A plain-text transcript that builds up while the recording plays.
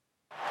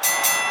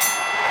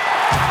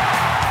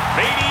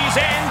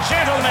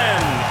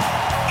gentlemen,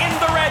 in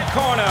the red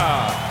corner,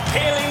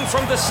 hailing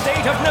from the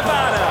state of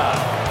Nevada,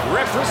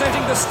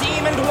 representing the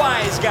Steam and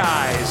Wise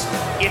Guys,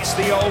 it's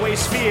the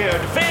always feared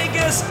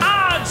Vegas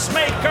Odds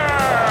Maker.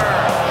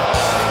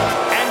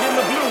 And in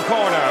the blue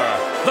corner,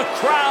 the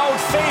crowd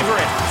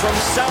favorite from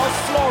South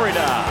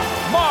Florida,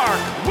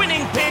 Mark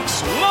Winning Picks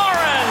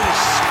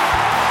Lawrence.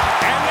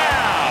 And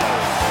now,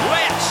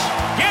 let's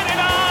get it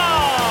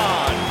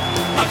on!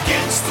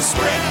 Against the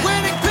Spread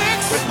Winning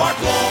Picks with Mark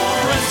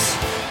Lawrence.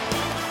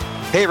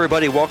 Hey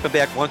everybody, welcome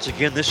back once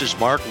again. This is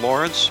Mark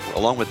Lawrence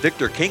along with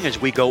Victor King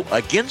as we go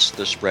against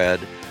the spread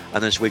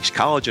on this week's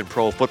college and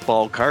pro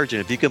football cards.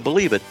 And if you can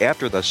believe it,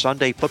 after the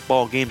Sunday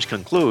football games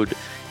conclude,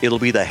 it'll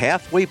be the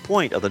halfway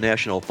point of the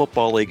National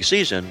Football League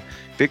season.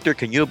 Victor,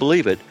 can you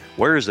believe it?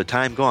 Where is the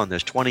time gone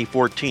this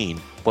 2014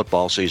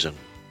 football season?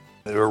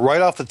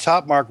 Right off the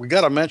top, Mark, we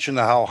got to mention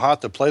how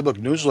hot the Playbook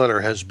newsletter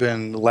has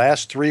been the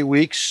last 3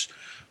 weeks.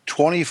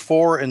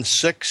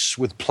 24-6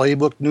 with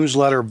Playbook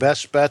newsletter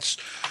best bets.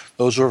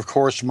 Those are, of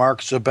course,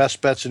 Mark's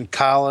best bets in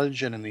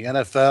college and in the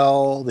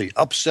NFL, the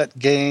upset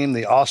game,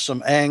 the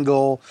awesome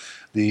angle,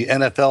 the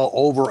NFL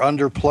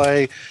over-under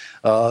play.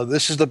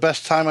 This is the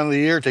best time of the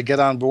year to get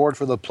on board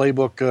for the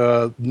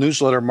Playbook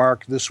newsletter,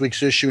 Mark. This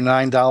week's issue,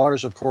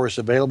 $9, of course,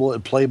 available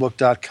at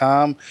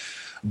playbook.com.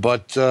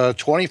 But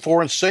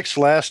 24-6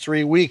 last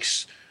 3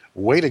 weeks.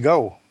 Way to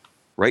go.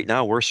 Right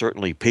now, we're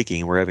certainly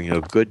peaking. We're having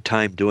a good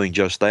time doing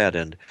just that.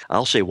 And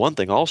I'll say one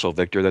thing also,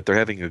 Victor, that they're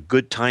having a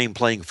good time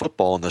playing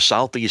football in the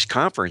Southeast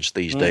Conference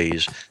these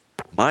days.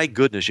 My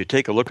goodness, you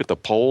take a look at the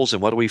polls,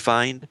 and what do we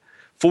find?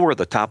 4 of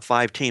the top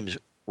 5 teams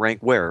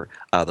rank where?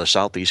 The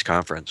Southeast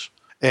Conference.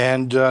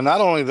 And not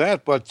only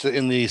that, but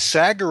in the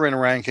Sagarin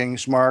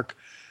rankings, Mark,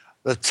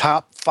 the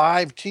top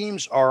 5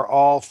 teams are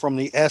all from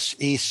the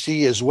SEC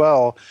as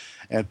well.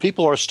 And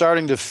people are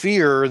starting to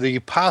fear the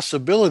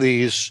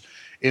possibilities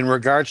in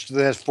regards to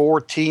that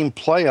 4-team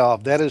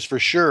playoff. That is for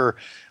sure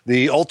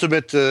the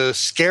ultimate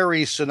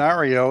scary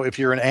scenario if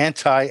you're an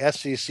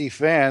anti-SEC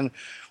fan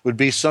would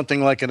be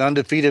something like an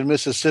undefeated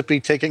Mississippi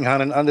taking on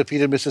an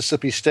undefeated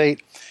Mississippi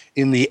State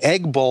in the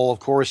Egg Bowl,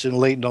 of course, in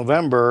late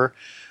November,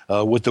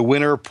 with the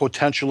winner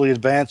potentially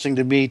advancing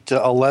to meet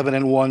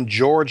 11-1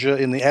 Georgia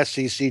in the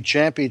SEC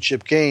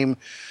championship game.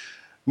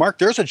 Mark,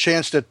 there's a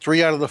chance that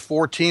 3 out of the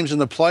 4 teams in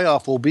the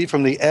playoff will be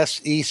from the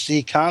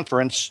SEC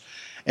conference.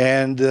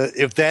 And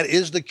if that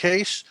is the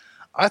case,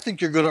 I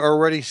think you're going to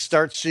already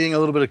start seeing a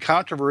little bit of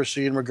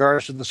controversy in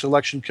regards to the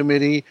selection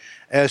committee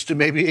as to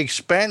maybe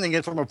expanding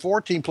it from a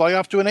 4-team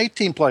playoff to an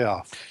 8-team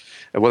playoff.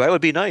 Well, that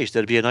would be nice.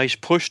 That'd be a nice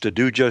push to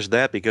do just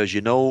that because,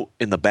 you know,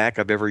 in the back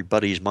of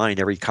everybody's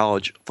mind, every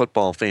college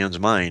football fan's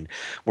mind,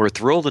 we're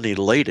thrilled and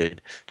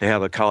elated to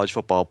have a college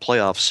football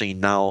playoff scene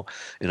now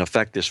in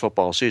effect this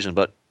football season.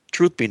 But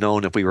truth be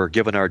known, if we were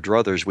given our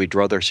druthers, we'd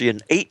rather see an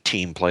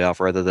 8-team playoff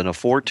rather than a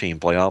 4-team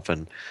playoff.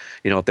 And,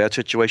 you know, if that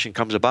situation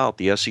comes about,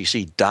 the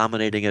SEC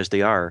dominating as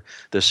they are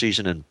this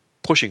season and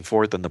pushing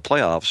forth in the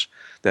playoffs,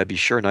 that'd be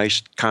sure a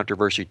nice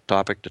controversy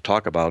topic to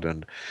talk about.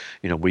 And,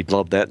 you know, we'd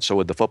love that. And so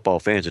would the football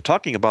fans. And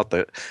talking about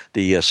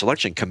the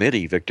selection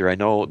committee, Victor, I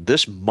know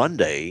this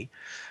Monday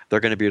they're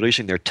going to be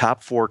releasing their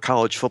top 4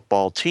 college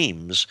football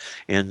teams.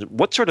 And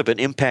what sort of an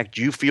impact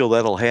do you feel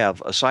that'll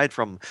have, aside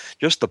from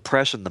just the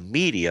press and the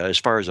media, as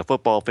far as the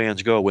football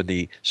fans go, when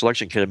the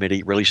selection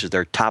committee releases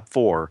their top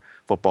 4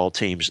 football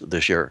teams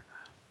this year?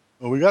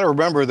 Well, we got to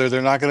remember that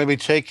they're not going to be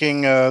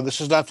taking, this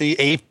is not the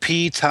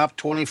AP Top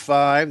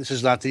 25. This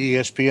is not the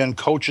ESPN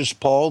Coaches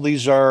Poll.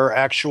 These are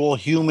actual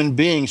human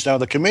beings. Now,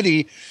 the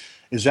committee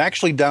is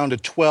actually down to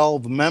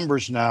 12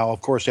 members now,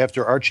 of course,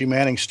 after Archie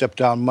Manning stepped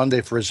down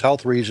Monday for his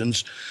health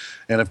reasons.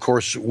 And, of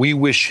course, we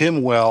wish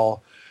him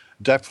well.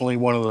 Definitely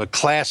one of the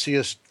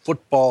classiest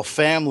football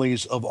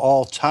families of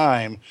all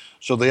time.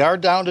 So they are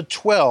down to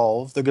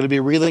 12. They're going to be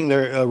revealing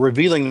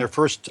their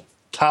first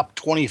top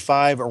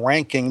 25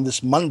 ranking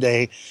this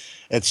Monday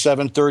at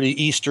 7:30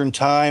 Eastern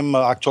Time,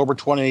 October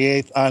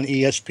 28th on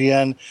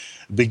ESPN.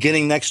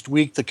 Beginning next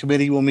week, the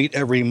committee will meet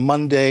every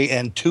Monday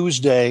and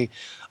Tuesday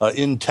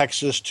in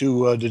Texas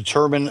to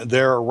determine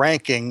their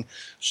ranking.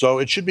 So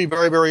it should be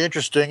very, very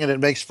interesting, and it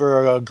makes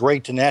for a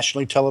great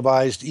nationally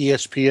televised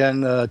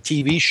ESPN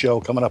TV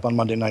show coming up on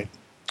Monday night.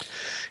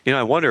 You know,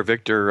 I wonder,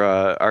 Victor,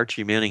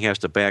 Archie Manning has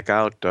to back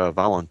out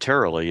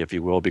voluntarily, if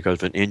you will, because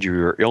of an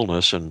injury or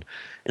illness. And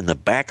in the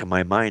back of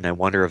my mind, I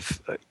wonder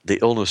if the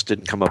illness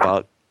didn't come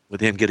about with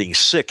him getting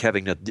sick,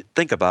 having to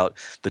think about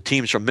the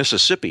teams from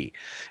Mississippi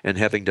and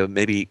having to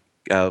maybe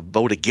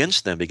vote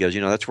against them because,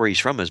 you know, that's where he's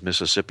from is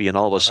Mississippi. And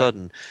all of a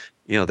sudden,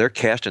 you know, they're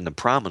cast into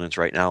prominence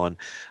right now. And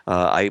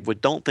I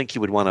don't think he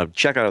would want to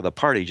check out of the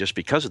party just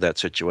because of that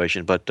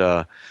situation. But, you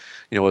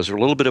know, it was a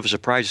little bit of a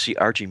surprise to see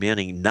Archie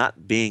Manning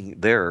not being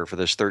there for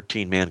this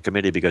 13-man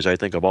committee because I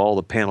think of all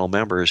the panel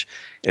members,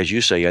 as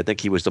you say, I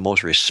think he was the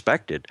most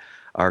respected,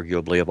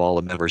 arguably, of all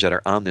the members that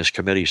are on this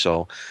committee.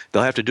 So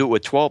they'll have to do it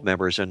with 12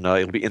 members, and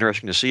it'll be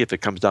interesting to see if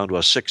it comes down to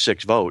a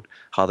 6-6 vote,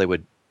 how they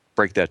would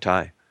break that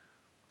tie.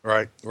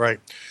 Right, right.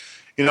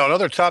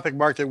 Another topic,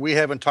 Mark, that we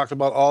haven't talked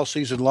about all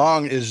season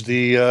long is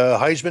the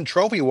Heisman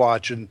Trophy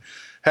watch. And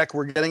heck,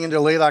 we're getting into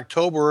late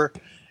October.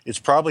 It's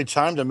probably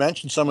time to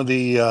mention some of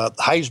the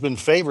Heisman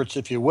favorites,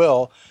 if you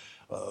will.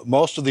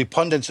 Most of the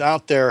pundits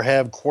out there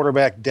have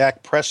quarterback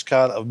Dak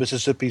Prescott of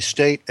Mississippi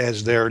State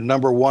as their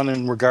number one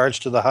in regards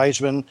to the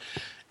Heisman.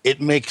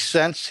 It makes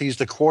sense. He's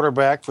the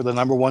quarterback for the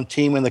number one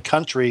team in the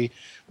country,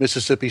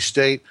 Mississippi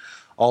State,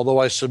 although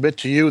I submit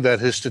to you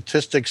that his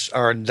statistics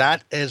are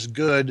not as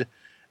good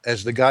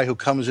as the guy who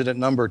comes in at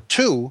number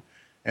two,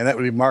 and that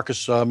would be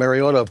Marcus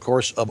Mariota, of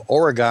course, of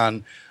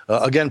Oregon.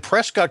 Again,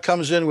 Prescott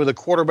comes in with a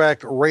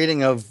quarterback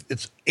rating of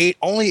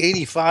only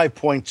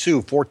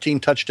 85.2, 14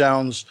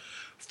 touchdowns,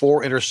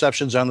 4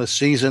 interceptions on the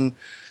season,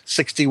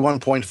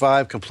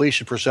 61.5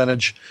 completion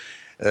percentage.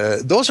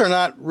 Those are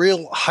not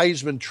real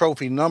Heisman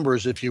Trophy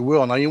numbers, if you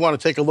will. Now, you want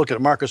to take a look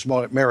at Marcus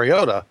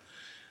Mariota.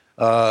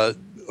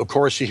 Of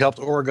course, he helped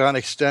Oregon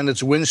extend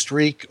its win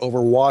streak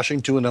over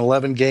Washington in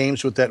 11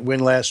 games with that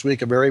win last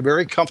week. A very,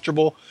 very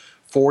comfortable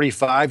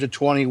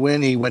 45-20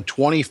 win. He went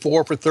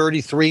 24 for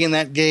 33 in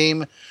that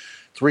game,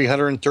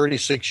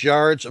 336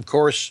 yards. Of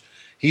course,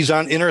 he's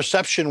on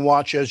interception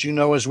watch, as you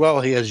know as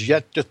well. He has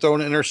yet to throw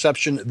an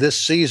interception this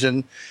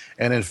season.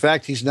 And in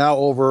fact, he's now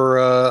over,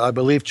 I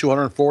believe,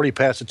 240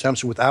 pass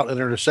attempts without an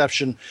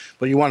interception.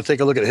 But you want to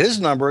take a look at his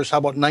numbers. How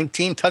about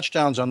 19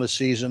 touchdowns on the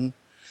season,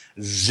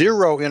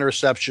 0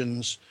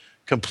 interceptions,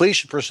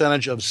 completion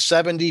percentage of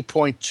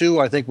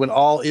 70.2. I think when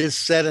all is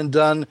said and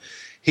done,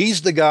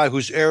 he's the guy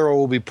whose arrow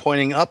will be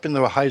pointing up in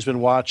the Heisman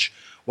watch,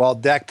 while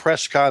Dak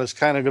Prescott is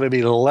kind of going to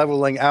be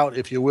leveling out,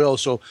 if you will.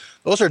 So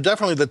those are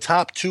definitely the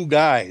top 2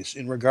 guys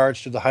in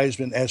regards to the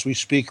Heisman as we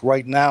speak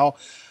right now.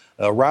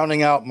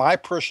 Rounding out my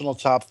personal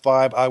top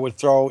 5, I would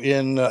throw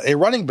in a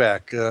running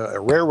back, a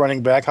rare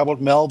running back. How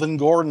about Melvin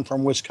Gordon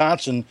from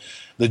Wisconsin,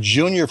 the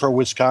junior for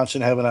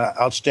Wisconsin, having an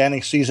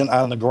outstanding season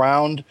on the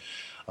ground.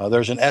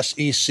 There's an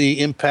SEC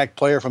impact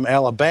player from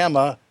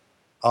Alabama,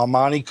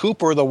 Amani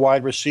Cooper, the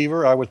wide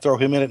receiver. I would throw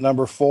him in at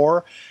number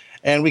 4.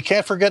 And we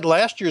can't forget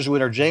last year's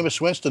winner,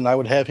 Jameis Winston. I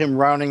would have him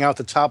rounding out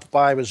the top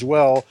 5 as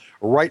well.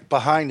 Right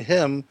behind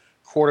him,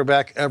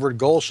 quarterback Everett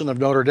Golson of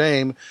Notre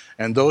Dame.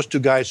 And those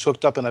 2 guys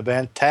hooked up in a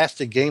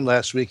fantastic game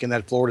last week in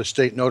that Florida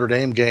State-Notre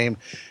Dame game.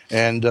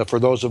 And for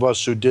those of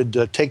us who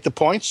did take the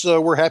points,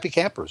 we're happy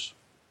campers.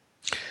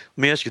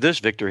 Let me ask you this,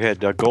 Victor. Had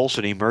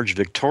Golson emerged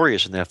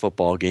victorious in that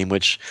football game,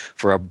 which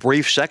for a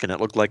brief second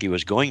it looked like he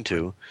was going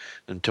to,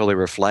 until they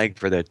were flagged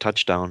for that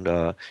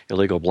touchdown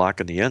illegal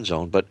block in the end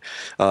zone. But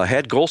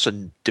had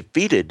Golson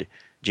defeated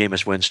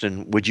Jameis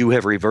Winston, would you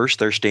have reversed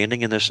their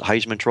standing in this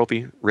Heisman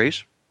Trophy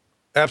race?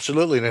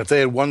 Absolutely. And if they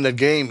had won that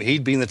game,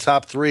 he'd be in the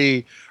top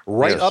 3,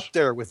 right Yes. up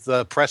there with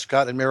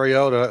Prescott and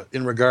Mariota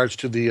in regards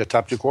to the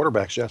top 2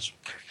 quarterbacks, yes.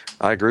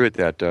 I agree with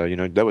that.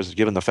 That was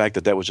given the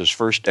fact that was his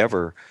first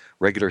ever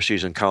regular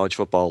season college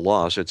football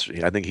loss.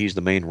 I think he's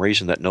the main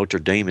reason that Notre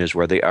Dame is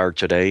where they are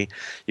today.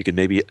 You can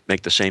maybe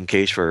make the same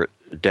case for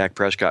Dak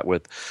Prescott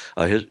with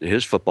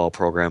his football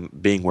program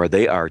being where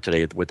they are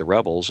today with the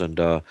Rebels,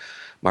 and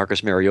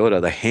Marcus Mariota,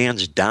 the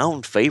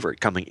hands-down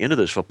favorite coming into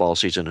this football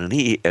season, and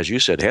he, as you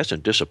said,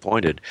 hasn't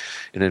disappointed.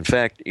 And in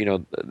fact,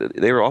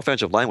 their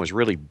offensive line was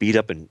really beat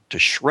up to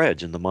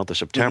shreds in the month of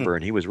September,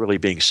 and he was really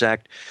being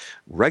sacked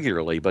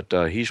regularly. But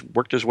he's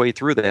worked his way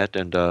through that,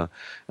 and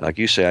like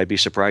you say, I'd be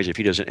surprised if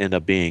he doesn't end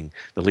up being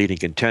the leading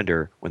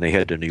contender when they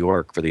head to New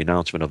York for the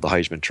announcement of the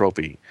Heisman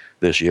Trophy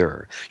this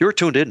year. You're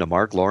tuned in to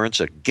Mark Lawrence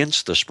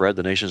Against the Spread,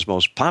 the nation's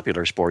most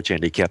popular sports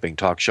handicapping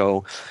talk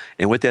show.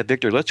 And with that,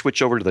 Victor, let's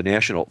switch over to the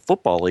National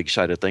Football League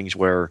side of things,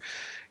 where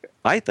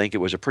I think it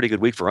was a pretty good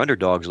week for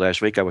underdogs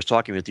last week. I was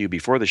talking with you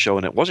before the show,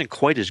 and it wasn't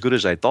quite as good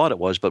as I thought it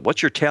was. But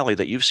what's your tally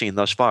that you've seen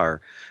thus far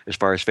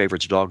as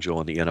favorites dogs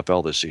go in the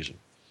NFL this season?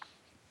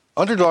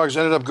 Underdogs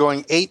ended up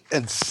going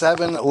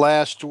 8-7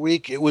 last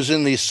week. It was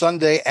in the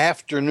Sunday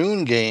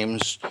afternoon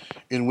games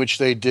in which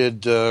they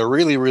did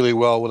really, really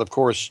well, with, of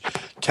course,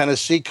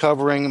 Tennessee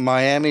covering,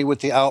 Miami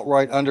with the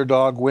outright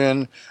underdog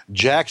win,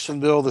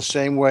 Jacksonville the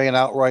same way, an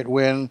outright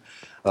win.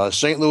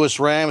 St. Louis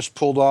Rams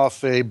pulled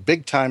off a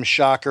big-time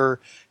shocker,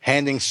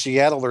 handing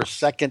Seattle their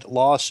second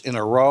loss in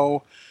a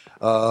row.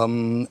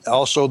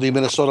 Also, the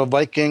Minnesota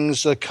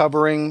Vikings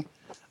covering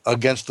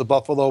against the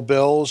Buffalo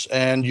Bills,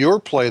 and your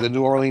play, the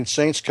New Orleans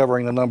Saints,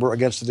 covering the number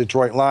against the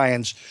Detroit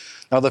Lions.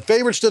 Now, the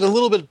favorites did a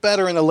little bit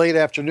better in the late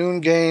afternoon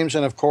games,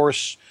 and, of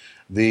course,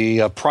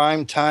 the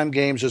prime time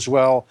games as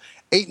well.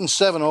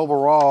 8-7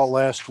 overall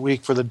last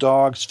week for the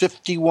Dogs,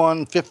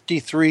 51,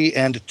 53,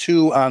 and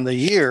 2 on the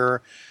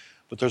year.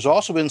 But there's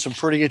also been some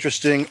pretty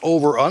interesting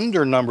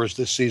over-under numbers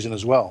this season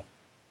as well.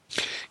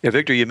 Yeah,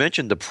 Victor, you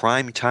mentioned the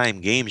prime time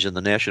games in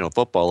the National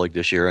Football League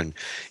this year, and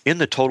in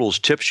the totals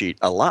tip sheet,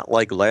 a lot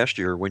like last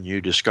year when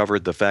you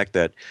discovered the fact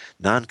that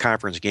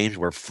non-conference games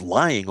were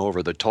flying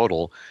over the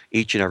total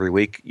each and every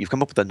week, you've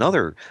come up with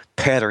another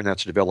pattern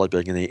that's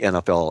developing in the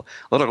NFL.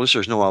 Let our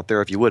listeners know out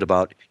there, if you would,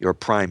 about your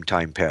prime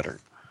time pattern.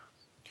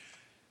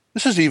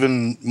 This is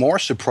even more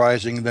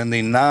surprising than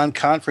the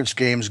non-conference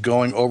games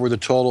going over the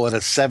total at a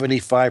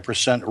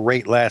 75%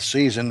 rate last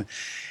season.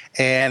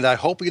 And I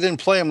hope he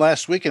didn't play him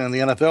last weekend in the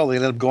NFL. They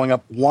ended up going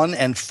up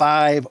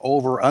 1-5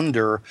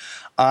 over/under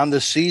on the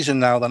season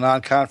now. The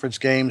non-conference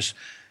games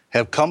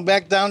have come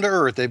back down to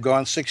earth. They've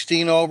gone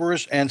 16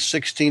 overs and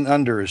 16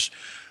 unders.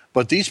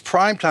 But these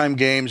primetime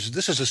games,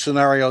 this is a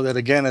scenario that,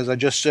 again, as I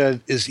just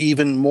said, is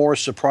even more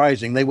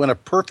surprising. They went a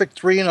perfect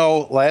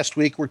 3-0 last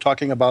week. We're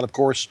talking about, of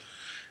course,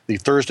 the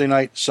Thursday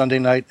night, Sunday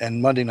night,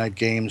 and Monday night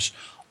games.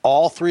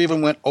 All three of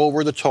them went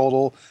over the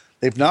total.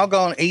 They've now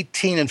gone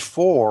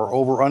 18-4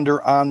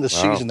 over/under on the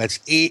season. That's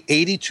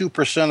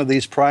 82% of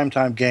these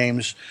primetime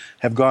games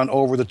have gone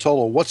over the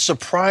total. What's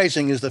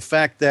surprising is the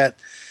fact that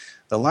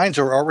the lines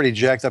are already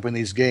jacked up in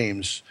these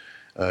games.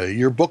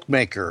 Your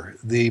bookmaker,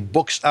 the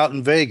books out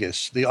in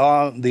Vegas, the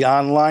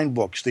online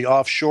books, the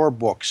offshore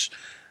books,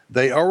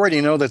 they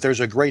already know that there's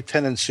a great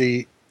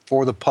tendency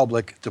for the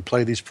public to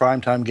play these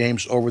primetime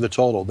games over the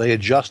total. They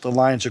adjust the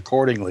lines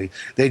accordingly.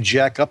 They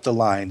jack up the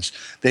lines.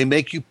 They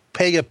make you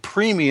pay a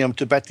premium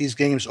to bet these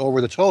games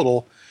over the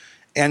total,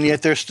 and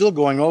yet they're still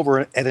going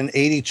over at an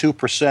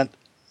 82%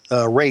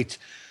 rate.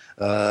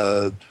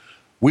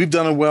 We've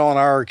done it well in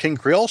our King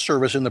Creole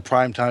service in the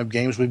primetime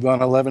games. We've gone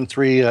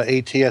 11-3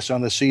 ATS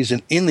on the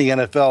season in the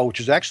NFL, which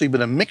has actually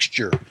been a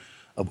mixture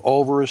of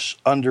overs,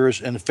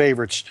 unders, and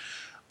favorites.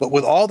 But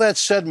with all that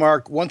said,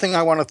 Mark, one thing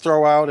I want to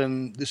throw out,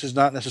 and this is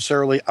not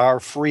necessarily our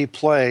free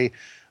play,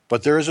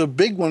 but there is a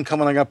big one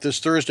coming up this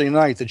Thursday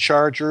night, the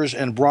Chargers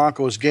and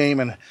Broncos game.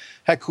 And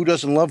heck, who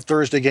doesn't love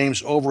Thursday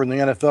games over in the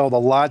NFL? The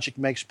logic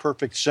makes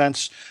perfect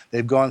sense.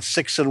 They've gone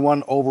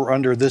 6-1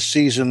 over/under this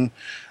season.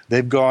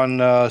 They've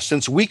gone,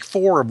 since week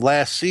 4 of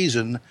last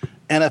season,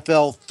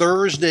 NFL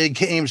Thursday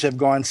games have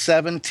gone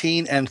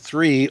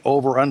 17-3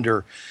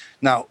 over/under.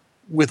 Now,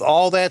 with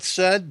all that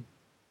said,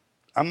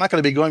 I'm not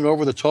going to be going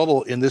over the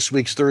total in this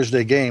week's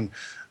Thursday game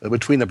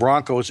between the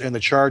Broncos and the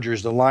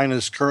Chargers. The line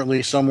is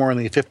currently somewhere in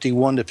the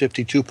 51 to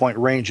 52 point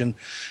range, and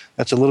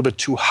that's a little bit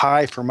too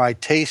high for my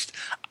taste.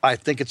 I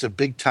think it's a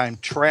big-time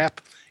trap.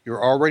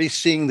 You're already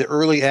seeing the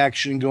early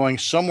action going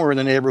somewhere in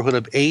the neighborhood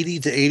of 80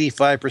 to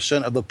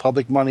 85% of the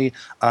public money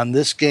on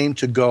this game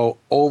to go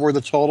over the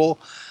total.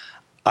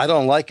 I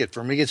don't like it.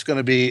 For me, it's going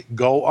to be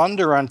go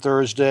under on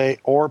Thursday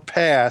or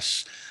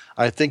pass.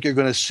 I think you're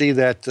going to see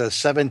that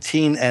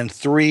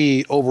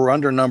 17-3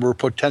 over/under number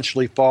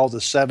potentially fall to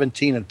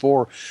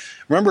 17-4.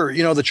 Remember,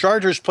 the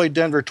Chargers played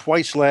Denver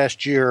twice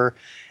last year,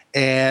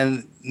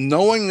 and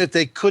knowing that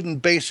they couldn't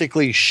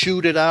basically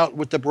shoot it out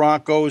with the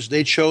Broncos,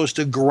 they chose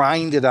to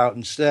grind it out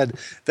instead.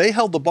 They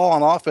held the ball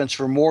on offense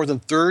for more than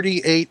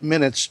 38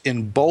 minutes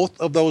in both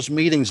of those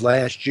meetings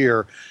last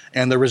year,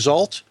 and the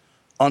result,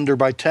 under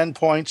by 10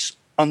 points,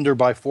 under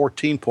by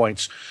 14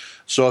 points.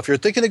 So if you're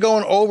thinking of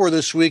going over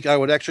this week, I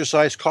would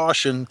exercise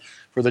caution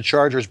for the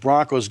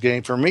Chargers-Broncos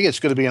game. For me, it's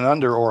going to be an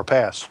under or a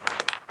pass.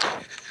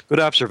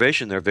 Good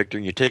observation there, Victor.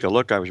 And you take a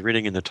look, I was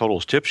reading in the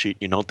totals tip sheet,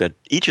 you note that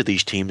each of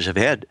these teams have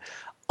had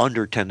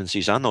under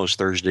tendencies on those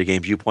Thursday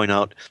games. You point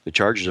out the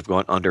Chargers have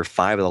gone under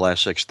 5 of the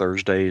last 6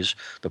 Thursdays,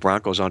 the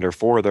Broncos under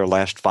 4 of their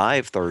last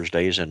 5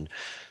 Thursdays, and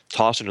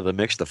toss into the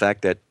mix the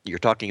fact that you're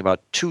talking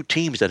about 2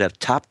 teams that have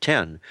top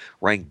 10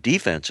 ranked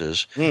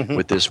defenses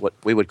with this, what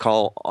we would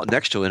call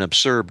next to an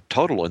absurd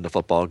total in the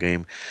football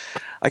game.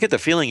 I get the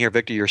feeling here,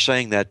 Victor, you're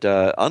saying that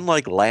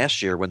unlike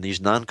last year when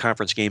these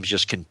non-conference games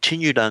just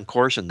continued on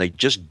course and they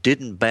just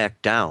didn't back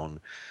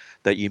down,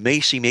 that you may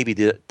see maybe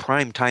the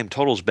prime time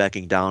totals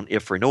backing down,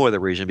 if for no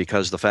other reason,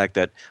 because the fact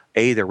that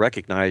A, they're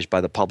recognized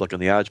by the public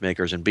and the odds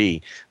makers, and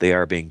B, they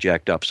are being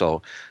jacked up.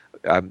 So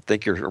I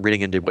think you're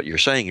reading into what you're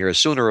saying here.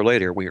 Sooner or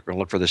later, we're going to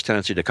look for this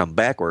tendency to come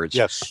backwards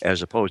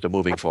as opposed to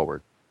moving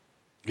forward.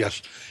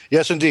 Yes.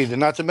 Yes, indeed. And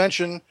not to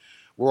mention,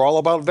 we're all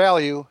about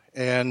value,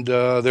 and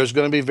there's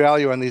going to be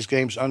value on these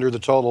games under the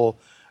total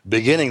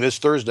beginning this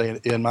Thursday,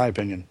 in my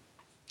opinion.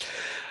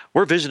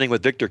 We're visiting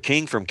with Victor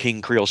King from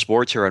King Creole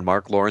Sports here on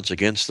Mark Lawrence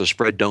Against the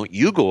Spread. Don't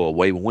you go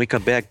away. When we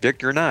come back,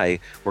 Victor and I,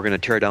 we're going to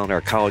tear down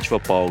our college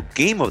football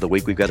game of the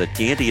week. We've got a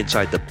dandy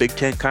inside the Big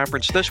Ten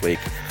Conference this week.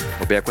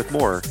 We're back with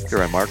more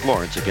here on Mark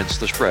Lawrence Against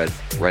the Spread,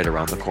 right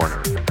around the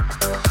corner.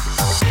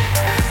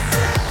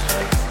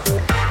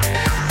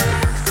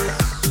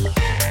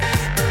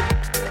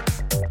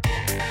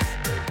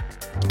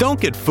 Don't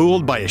get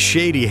fooled by a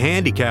shady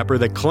handicapper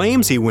that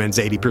claims he wins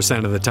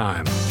 80% of the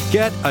time.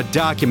 Get a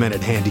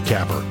documented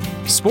handicapper.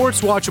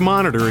 Sports Watch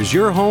Monitor is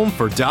your home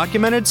for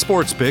documented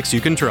sports picks you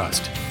can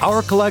trust.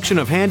 Our collection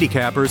of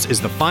handicappers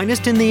is the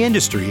finest in the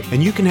industry,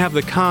 and you can have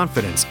the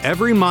confidence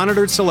every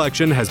monitored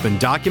selection has been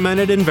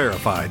documented and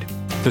verified.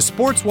 The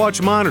Sports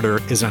Watch Monitor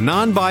is a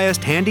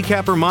non-biased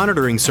handicapper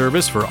monitoring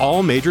service for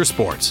all major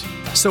sports.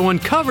 So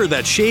uncover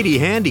that shady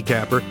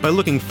handicapper by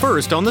looking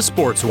first on the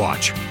Sports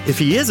Watch. If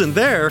he isn't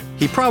there,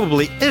 he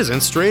probably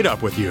isn't straight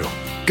up with you.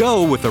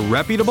 Go with a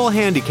reputable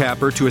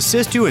handicapper to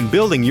assist you in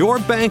building your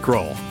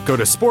bankroll. Go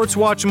to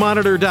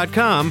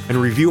sportswatchmonitor.com and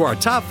review our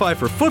top 5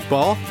 for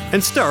football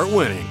and start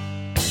winning.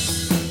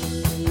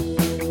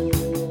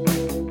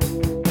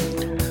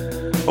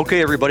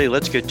 Okay, everybody,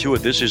 let's get to it.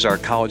 This is our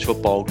college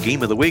football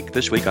game of the week.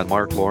 This week on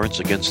Mark Lawrence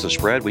Against the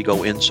Spread, we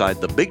go inside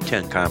the Big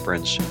Ten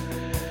Conference.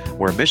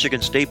 where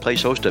Michigan State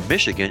plays host to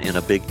Michigan in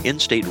a big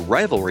in-state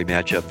rivalry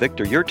matchup.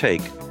 Victor, your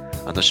take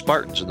on the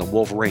Spartans and the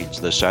Wolverines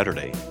this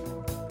Saturday.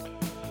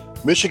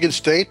 Michigan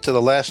State, to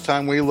the last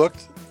time we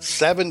looked,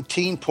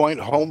 17-point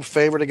home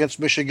favorite against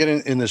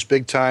Michigan in this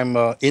big-time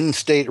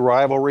in-state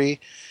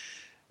rivalry.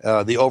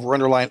 The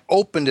over-under line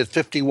opened at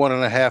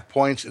 51.5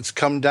 points. It's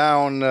come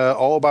down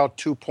about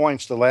 2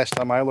 points. The last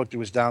time I looked, it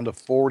was down to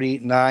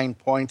 49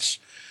 points.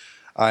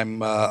 I'm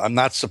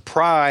not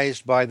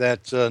surprised by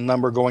that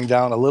number going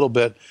down a little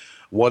bit.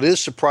 What is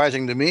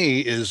surprising to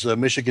me is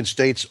Michigan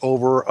State's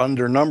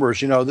over-under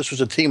numbers. You know, this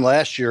was a team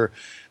last year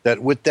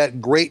that, with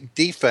that great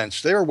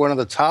defense, they were one of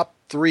the top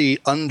 3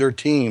 under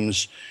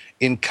teams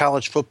in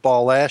college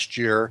football last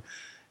year.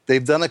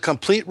 They've done a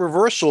complete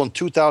reversal in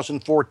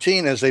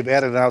 2014 as they've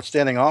added an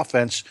outstanding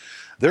offense.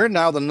 They're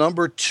now the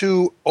number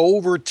 2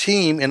 over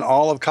team in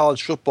all of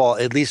college football.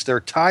 At least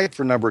they're tied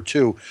for number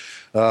 2.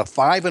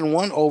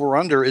 5-1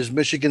 over-under is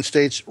Michigan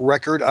State's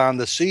record on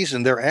the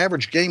season. Their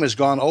average game has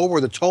gone over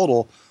the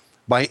total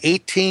by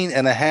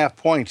 18.5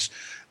 points.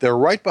 They're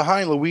right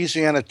behind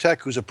Louisiana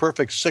Tech, who's a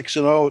perfect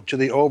 6-0 to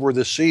the over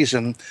this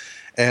season.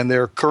 And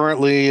they're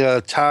currently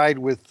tied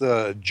with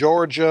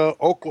Georgia,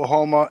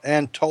 Oklahoma,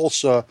 and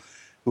Tulsa,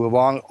 who have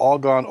all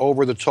gone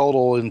over the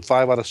total in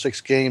 5 out of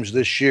 6 games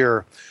this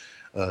year.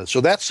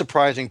 So that's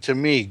surprising to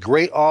me.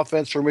 Great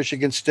offense for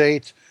Michigan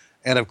State.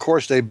 And, of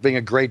course, they bring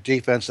a great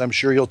defense. I'm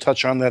sure you'll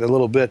touch on that a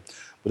little bit.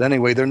 But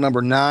anyway, they're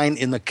number 9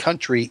 in the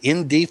country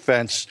in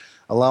defense,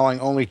 allowing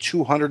only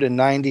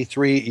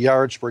 293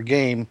 yards per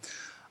game.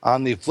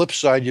 On the flip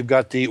side, you've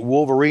got the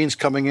Wolverines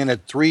coming in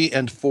at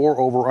 3-4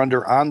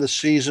 over-under on the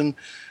season.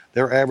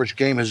 Their average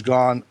game has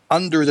gone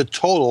under the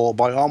total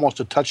by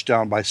almost a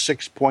touchdown, by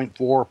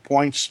 6.4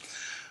 points.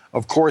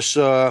 Of course,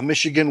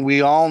 Michigan,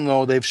 we all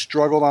know they've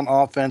struggled on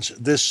offense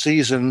this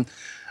season,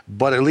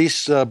 but at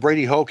least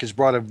Brady Hoke has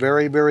brought a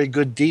very, very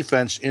good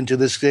defense into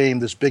this game,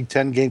 this Big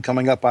Ten game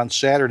coming up on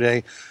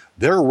Saturday.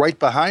 They're right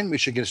behind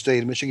Michigan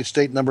State. Michigan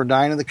State, number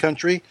 9 in the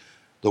country.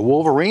 The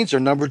Wolverines are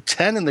number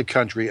 10 in the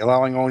country,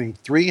 allowing only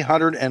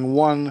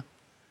 301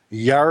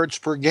 yards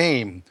per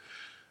game.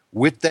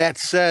 With that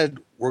said,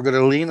 we're going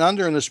to lean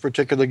under in this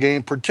particular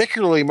game,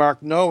 particularly,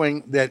 Mark,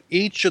 knowing that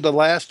each of the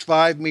last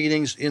 5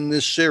 meetings in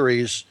this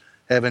series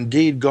have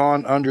indeed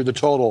gone under the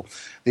total.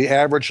 The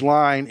average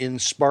line in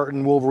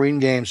Spartan Wolverine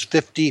games,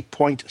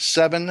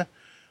 50.7,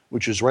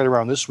 which is right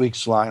around this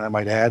week's line, I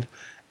might add.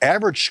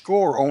 Average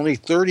score, only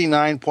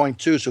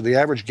 39.2, so the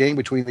average game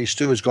between these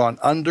two has gone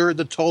under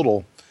the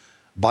total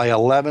by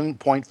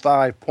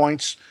 11.5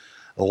 points.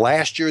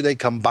 Last year, they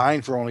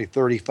combined for only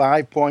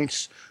 35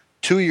 points.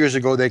 2 years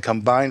ago, they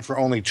combined for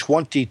only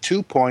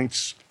 22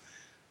 points.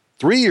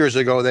 3 years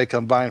ago, they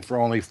combined for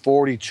only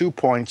 42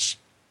 points.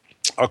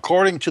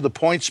 According to the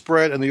point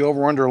spread and the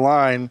over-under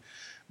line,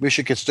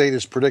 Michigan State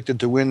is predicted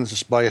to win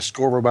this by a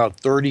score of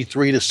about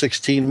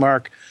 33-16,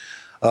 Mark.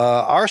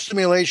 Our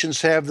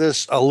simulations have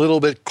this a little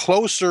bit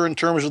closer in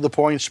terms of the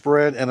point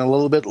spread and a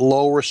little bit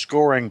lower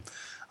scoring.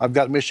 I've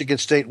got Michigan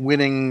State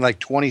winning like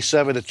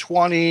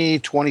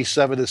 27-20,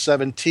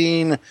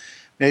 27-17,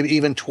 maybe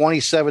even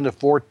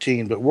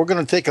 27-14. But we're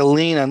going to take a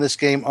lean on this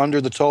game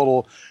under the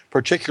total,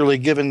 particularly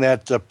given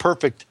that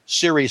perfect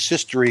series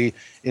history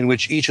in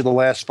which each of the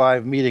last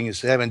 5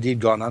 meetings have indeed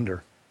gone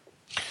under.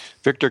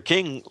 Victor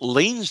King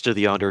leans to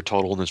the under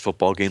total in this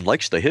football game,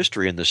 likes the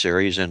history in the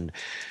series, and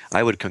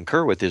I would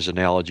concur with his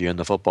analogy in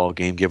the football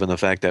game, given the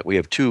fact that we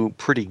have 2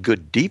 pretty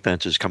good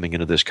defenses coming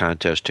into this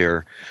contest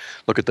here.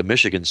 Look at the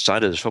Michigan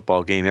side of this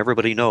football game.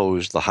 Everybody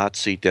knows the hot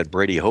seat that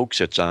Brady Hoke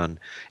sits on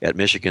at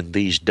Michigan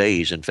these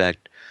days. In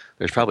fact,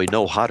 there's probably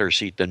no hotter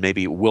seat than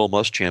maybe Will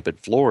Muschamp at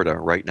Florida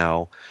right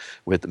now,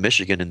 with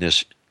Michigan in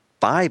this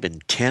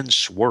 5-10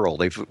 swirl.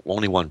 They've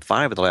only won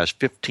 5 of the last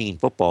 15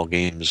 football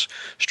games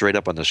straight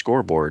up on the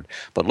scoreboard.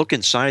 But look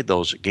inside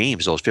those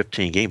games, those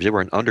 15 games, they were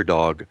an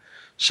underdog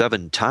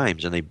 7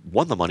 times, and they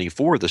won the money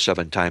for the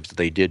 7 times that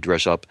they did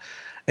dress up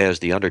as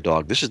the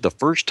underdog. This is the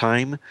first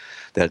time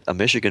that a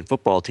Michigan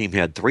football team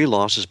had 3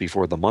 losses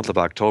before the month of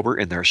October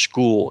in their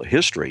school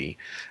history,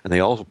 and they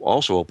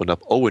also opened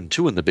up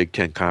 0-2 in the Big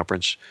Ten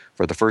Conference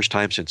for the first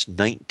time since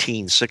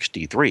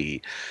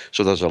 1963.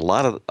 So there's a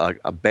lot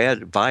of bad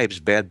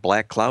vibes, bad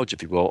black clouds,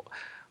 if you will,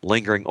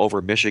 lingering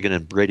over Michigan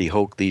and Brady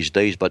Hoke these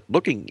days. But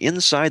looking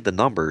inside the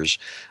numbers,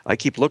 I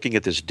keep looking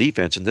at this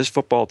defense, and this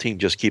football team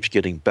just keeps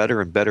getting better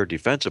and better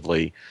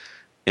defensively.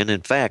 And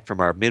in fact, from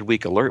our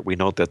midweek alert, we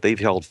note that they've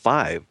held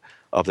 5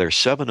 of their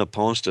 7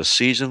 opponents to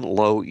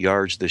season-low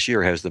yards this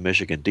year has the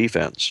Michigan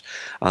defense.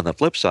 On the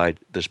flip side,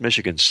 this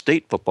Michigan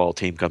State football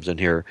team comes in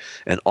here,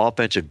 an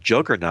offensive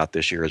juggernaut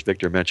this year, as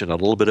Victor mentioned, a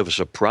little bit of a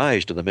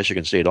surprise to the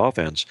Michigan State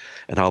offense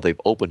and how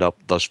they've opened up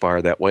thus far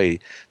that way.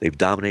 They've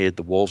dominated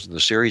the Wolves in the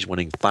series,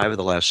 winning 5 of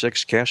the last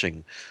 6,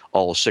 cashing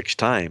all 6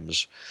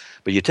 times.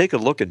 But you take a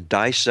look and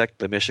dissect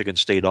the Michigan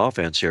State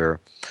offense here.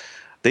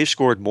 They've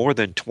scored more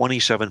than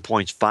 27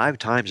 points 5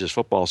 times this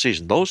football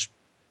season. Those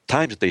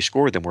times that they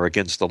scored them were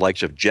against the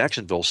likes of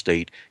Jacksonville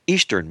State,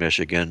 Eastern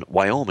Michigan,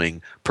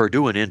 Wyoming,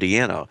 Purdue, and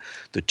Indiana.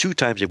 The 2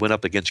 times they went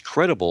up against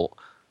credible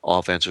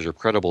offenses or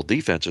credible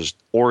defenses,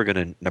 Oregon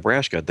and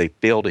Nebraska, they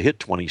failed to hit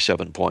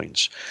 27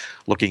 points.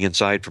 Looking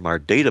inside from our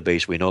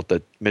database, we note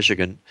that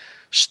Michigan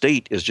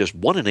State is just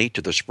 1-8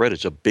 to the spread.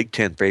 It's a Big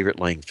Ten favorite,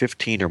 laying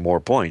 15 or more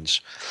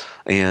points.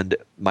 And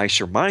my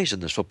surmise in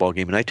this football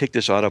game, and I take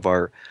this out of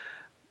our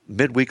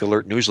midweek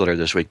alert newsletter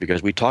this week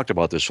because we talked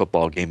about this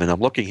football game, and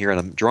I'm looking here and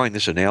I'm drawing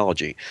this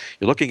analogy.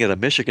 You're looking at a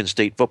Michigan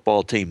State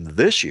football team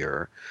this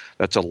year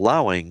that's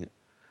allowing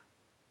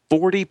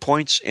 40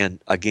 points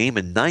in a game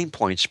and 9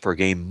 points per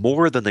game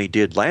more than they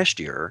did last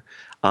year.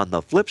 On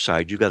the flip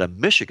side, you've got a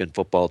Michigan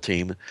football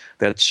team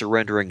that's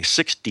surrendering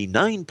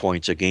 69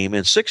 points a game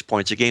and 6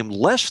 points a game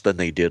less than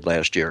they did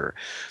last year.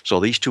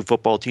 So these two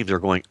football teams are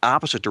going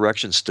opposite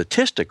directions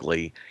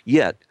statistically,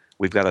 yet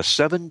we've got a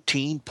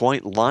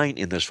 17-point line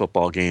in this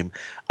football game.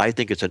 I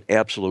think it's an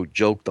absolute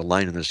joke, the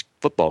line in this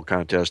football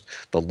contest.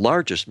 The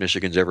largest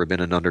Michigan's ever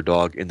been an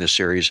underdog in this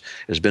series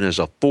has been as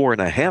a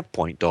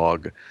 4.5-point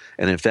dog.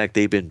 And in fact,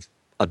 they've been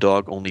a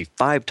dog only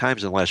 5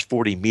 times in the last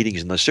 40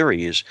 meetings in the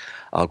series.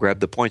 I'll grab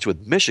the points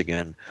with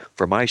Michigan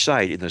for my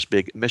side in this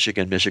big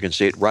Michigan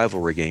State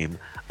rivalry game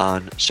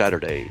on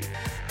Saturday.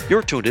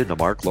 You're tuned in to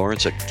Mark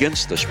Lawrence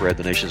Against the Spread,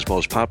 the nation's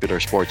most popular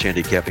sports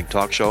handicapping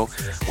talk show.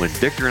 When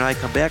Victor and I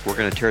come back, we're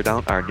going to tear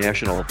down our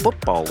National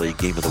Football League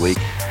game of the week,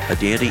 a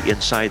dandy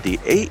inside the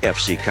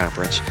AFC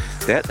Conference.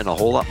 That and a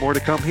whole lot more to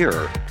come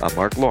here on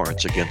Mark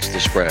Lawrence Against the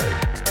Spread.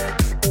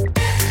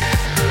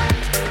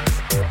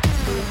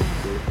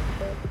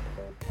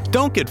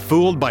 Don't get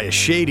fooled by a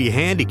shady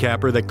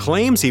handicapper that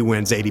claims he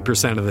wins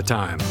 80% of the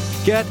time.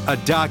 Get a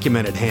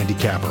documented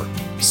handicapper.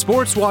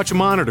 Sports Watch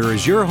Monitor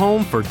is your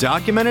home for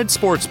documented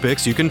sports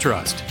picks you can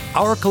trust.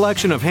 Our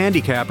collection of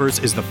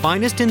handicappers is the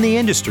finest in the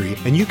industry,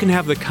 and you can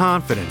have the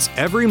confidence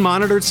every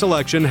monitored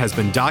selection has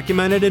been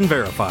documented and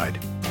verified.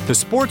 The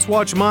Sports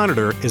Watch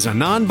Monitor is a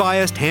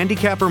non-biased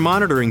handicapper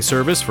monitoring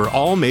service for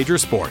all major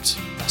sports.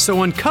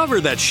 So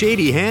uncover that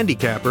shady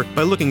handicapper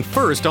by looking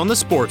first on the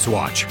Sports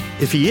Watch.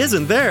 If he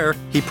isn't there,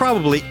 he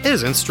probably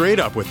isn't straight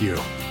up with you.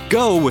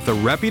 Go with a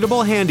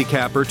reputable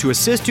handicapper to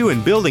assist you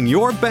in building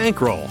your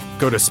bankroll.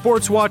 Go to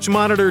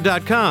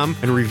sportswatchmonitor.com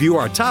and review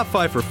our top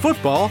 5 for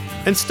football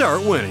and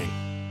start winning.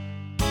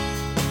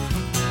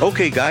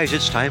 Okay, guys,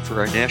 it's time for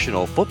our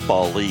National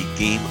Football League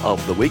game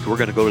of the week. We're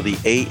going to go to the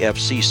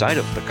AFC side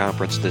of the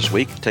conference this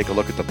week. Take a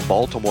look at the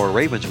Baltimore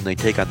Ravens when they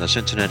take on the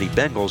Cincinnati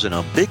Bengals in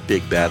a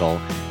big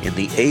battle in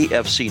the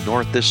AFC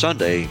North this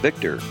Sunday.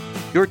 Victor,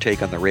 your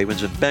take on the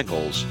Ravens and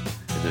Bengals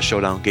in the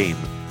showdown game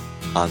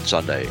on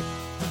Sunday.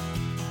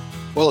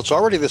 Well, it's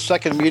already the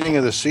second meeting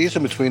of the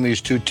season between these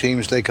two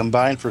teams. They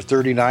combined for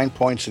 39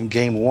 points in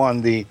game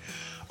one. The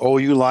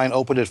OU line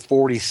opened at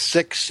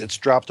 46. It's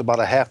dropped about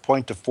a half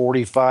point to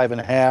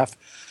 45.5.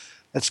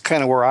 That's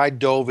kind of where I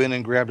dove in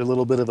and grabbed a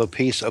little bit of a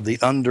piece of the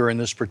under in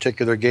this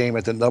particular game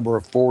at the number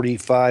of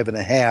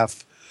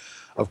 45.5.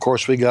 Of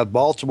course, we got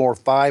Baltimore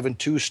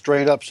 5-2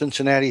 straight up,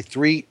 Cincinnati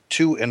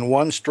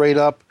 3-2-1 straight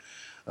up.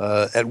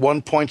 At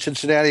one point,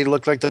 Cincinnati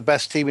looked like the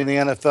best team in the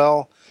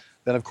NFL.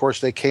 Then, of course,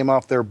 they came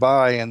off their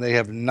bye, and they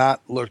have not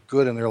looked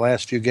good in their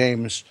last few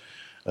games,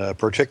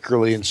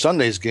 particularly in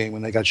Sunday's game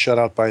when they got shut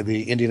out by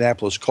the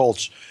Indianapolis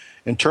Colts.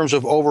 In terms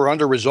of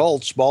over-under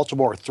results,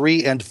 Baltimore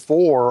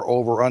 3-4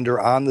 over-under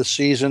on the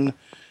season.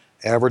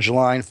 Average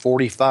line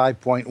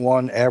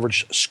 45.1,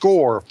 average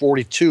score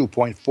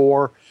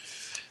 42.4.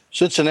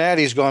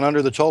 Cincinnati's gone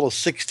under the total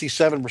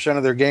 67%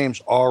 of their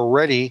games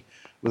already,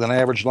 with an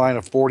average line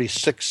of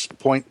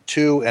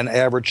 46.2 and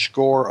average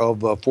score of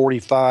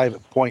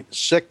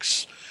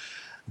 45.6.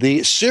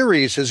 The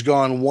series has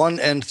gone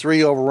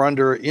 1-3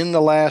 over-under in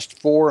the last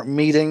 4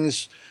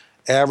 meetings,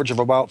 average of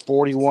about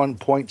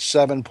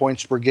 41.7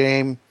 points per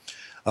game.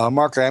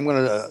 Mark, I'm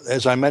going to,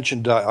 as I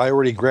mentioned, I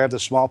already grabbed a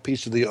small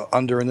piece of the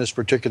under in this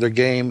particular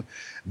game.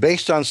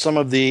 Based on some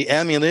of the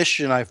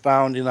ammunition I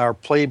found in our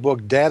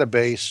playbook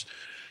database,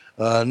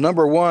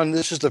 number one,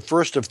 this is the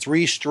first of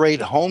 3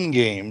 straight home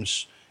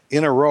games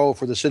in a row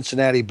for the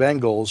Cincinnati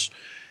Bengals.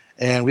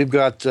 And we've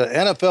got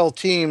NFL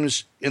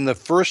teams in the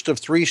first of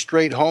 3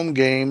 straight home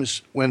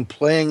games when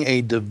playing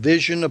a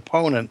division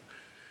opponent,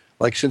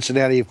 like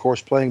Cincinnati, of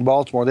course, playing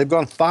Baltimore. They've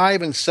gone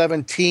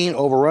 5-17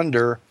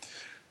 over-under,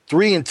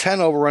 3-10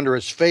 over-under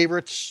as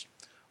favorites,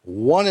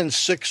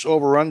 1-6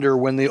 over-under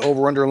when the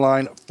over-under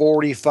line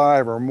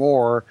 45 or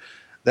more.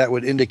 That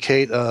would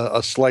indicate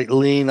a slight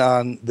lean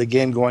on the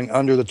game going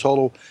under the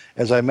total.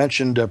 As I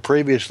mentioned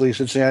previously,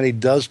 Cincinnati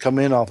does come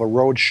in off a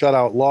road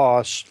shutout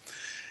loss.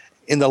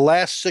 In the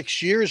last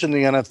 6 years in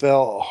the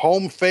NFL,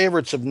 home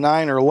favorites of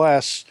 9 or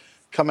less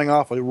coming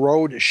off a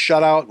road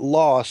shutout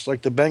loss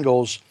like the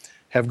Bengals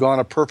have gone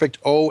a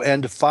perfect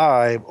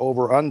 0-5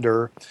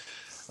 over-under.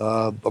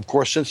 Of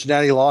course,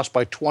 Cincinnati lost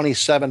by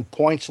 27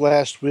 points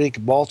last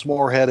week.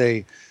 Baltimore had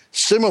a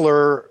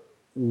similar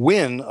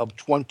win of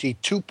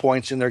 22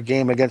 points in their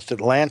game against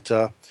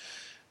Atlanta.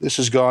 This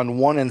has gone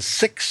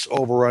 1-6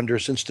 over-under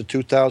since the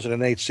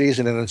 2008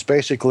 season, and it's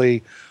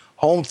basically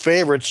home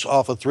favorites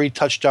off a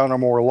 3-touchdown or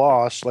more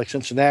loss, like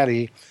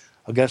Cincinnati,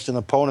 against an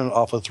opponent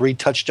off a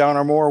 3-touchdown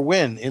or more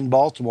win in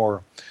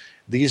Baltimore.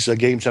 These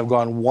games have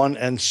gone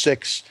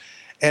 1-6.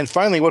 And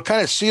finally, what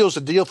kind of seals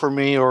the deal for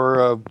me,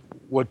 or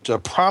what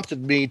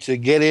prompted me to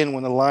get in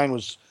when the line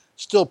was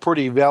still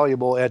pretty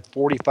valuable at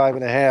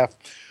 45.5,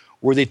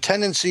 were the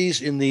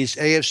tendencies in these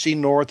AFC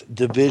North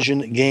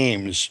division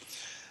games.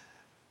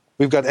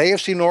 We've got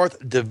AFC North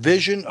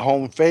division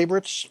home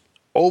favorites,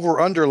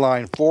 over-under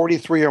line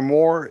 43 or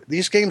more.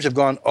 These games have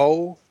gone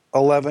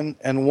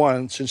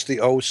 0-11-1 since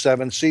the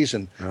 07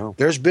 season. Oh.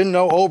 There's been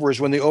no overs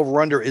when the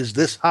over-under is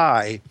this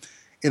high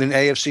in an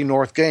AFC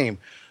North game.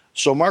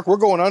 So, Mark, we're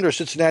going under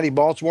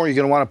Cincinnati-Baltimore. You're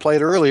going to want to play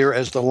it earlier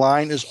as the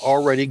line is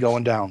already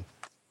going down.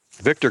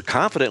 Victor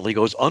confidently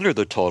goes under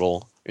the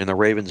total in the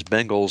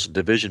Ravens-Bengals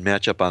division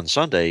matchup on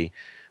Sunday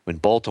when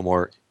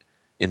Baltimore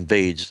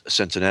invades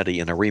Cincinnati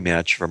in a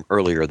rematch from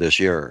earlier this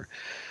year.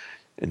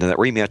 And that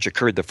rematch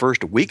occurred the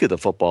first week of the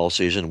football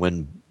season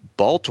when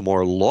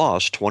Baltimore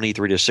lost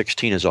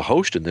 23-16 as a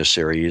host in this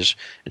series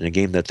in a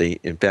game that they,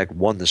 in fact,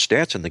 won the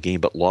stats in the game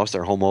but lost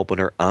their home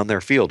opener on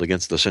their field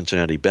against the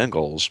Cincinnati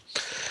Bengals.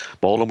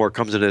 Baltimore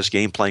comes into this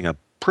game playing a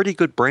pretty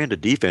good brand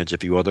of defense,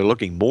 if you will. They're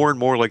looking more and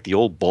more like the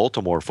old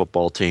Baltimore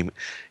football team,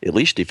 at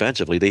least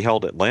defensively. They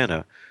held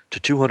Atlanta to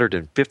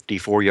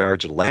 254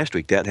 yards last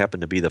week. That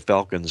happened to be the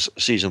Falcons'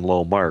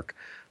 season-low mark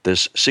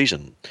this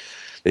season.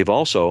 They've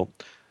also...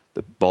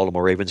 The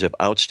Baltimore Ravens have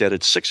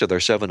outstatted 6 of their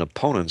 7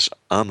 opponents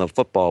on the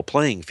football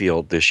playing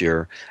field this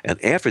year.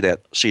 And after that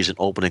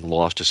season-opening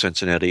loss to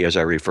Cincinnati, as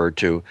I referred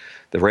to,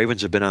 the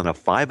Ravens have been on a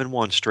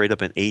 5-1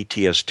 straight-up in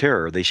ATS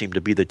terror. They seem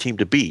to be the team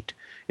to beat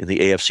in the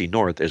AFC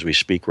North as we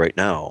speak right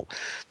now.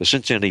 The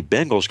Cincinnati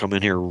Bengals come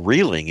in here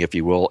reeling, if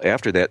you will,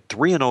 after that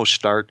 3-0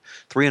 start,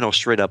 3-0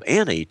 straight-up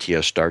and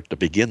ATS start to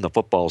begin the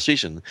football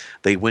season.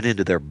 They went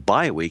into their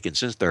bye week, and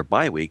since their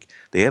bye week,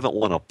 they haven't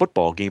won a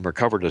football game or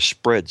covered a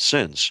spread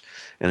since.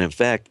 And in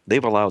fact,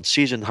 they've allowed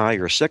season-high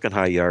or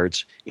second-high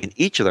yards in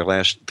each of their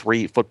last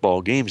 3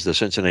 football games the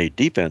Cincinnati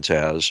defense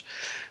has.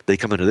 They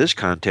come into this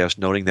contest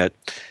noting that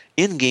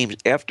in games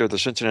after the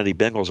Cincinnati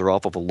Bengals are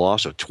off of a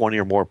loss of 20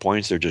 or more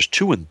points, they're just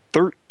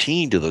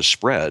 2-13 to the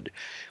spread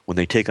when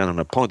they take on an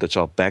opponent that's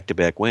off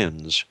back-to-back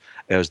wins,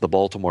 as the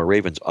Baltimore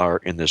Ravens are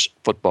in this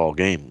football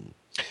game.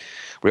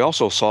 We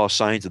also saw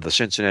signs of the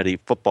Cincinnati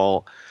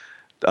football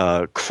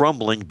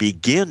crumbling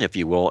begin, if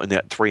you will, in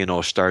that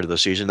 3-0 start of the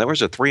season. That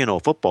was a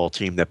 3-0 football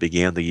team that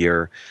began the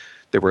year.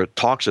 There were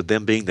talks of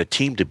them being the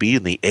team to beat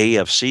in the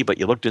AFC, but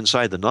you looked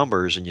inside the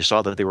numbers and you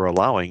saw that they were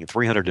allowing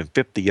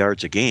 350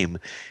 yards a game,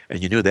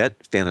 and you knew that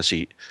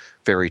fantasy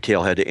fairy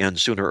tale had to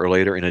end sooner or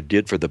later, and it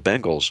did for the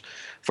Bengals.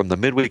 From the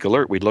midweek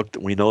alert, we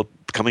know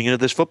coming into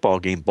this football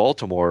game,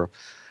 Baltimore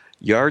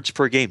yards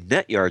per game,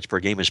 net yards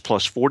per game is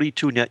plus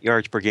 42 net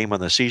yards per game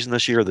on the season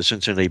this year. The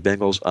Cincinnati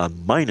Bengals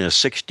on minus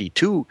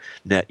 62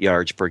 net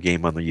yards per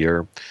game on the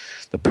year.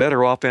 The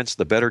better offense,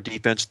 the better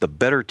defense, the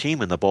better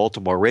team in the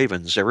Baltimore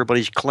Ravens.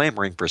 Everybody's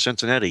clamoring for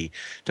Cincinnati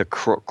to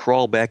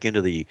crawl back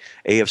into the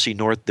AFC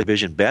North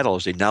division battle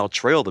as they now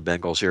trail the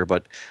Bengals here.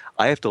 But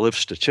I have to live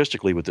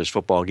statistically with this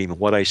football game and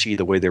what I see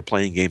the way they're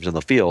playing games on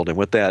the field. And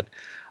with that,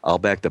 I'll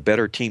back the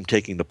better team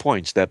taking the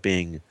points, that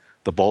being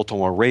the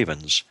Baltimore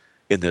Ravens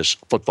in this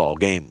football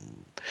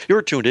game.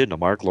 You're tuned in to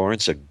Mark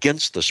Lawrence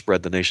Against the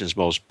Spread, the nation's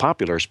most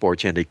popular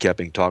sports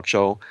handicapping talk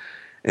show.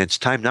 And it's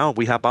time now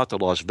we hop out to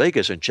Las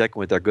Vegas and check in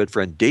with our good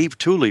friend Dave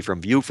Tooley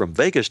from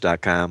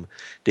ViewFromVegas.com.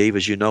 Dave,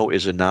 as you know,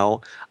 is a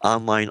now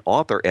online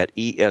author at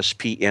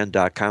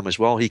ESPN.com as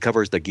well. He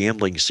covers the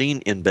gambling scene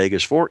in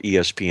Vegas for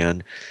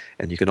ESPN.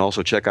 And you can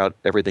also check out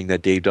everything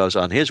that Dave does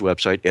on his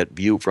website at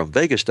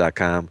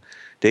ViewFromVegas.com.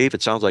 Dave,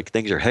 it sounds like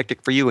things are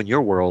hectic for you in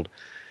your world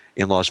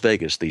in Las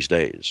Vegas these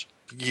days.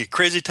 Yeah,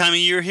 crazy time of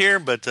year here,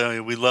 but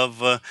we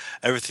love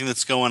everything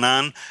that's going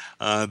on.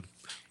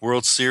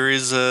 World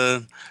Series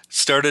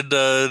started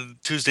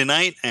Tuesday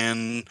night,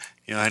 and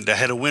I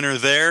had a winner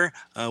there,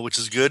 which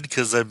is good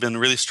because I've been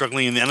really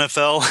struggling in the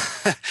NFL.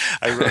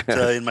 I wrote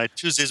in my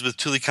Tuesdays with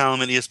Tooley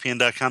column at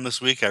ESPN.com this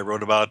week. I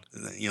wrote about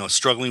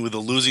struggling with a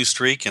losing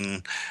streak,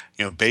 and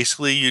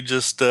basically you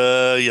just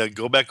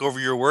go back over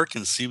your work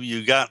and see what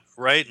you got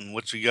right and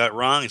what you got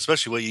wrong,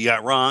 especially what you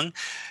got wrong,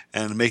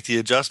 and make the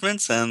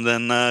adjustments, and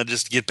then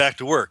just get back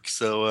to work.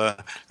 So,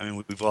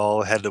 we've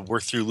all had to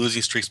work through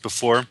losing streaks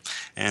before,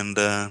 and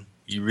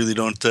you really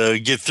don't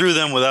get through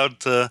them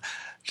without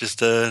just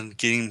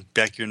getting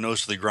back your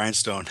nose to the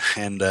grindstone,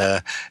 and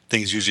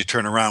things usually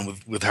turn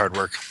around with hard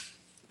work.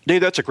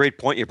 Dave, that's a great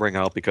point you bring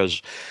out,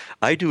 because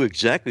I do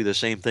exactly the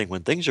same thing.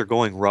 When things are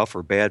going rough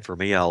or bad for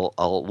me, I'll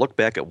look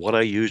back at what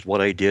I used,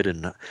 what I did,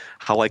 and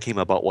how I came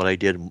about what I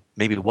did,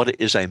 maybe what it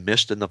is I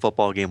missed in the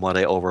football game, what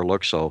I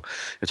overlooked. So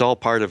it's all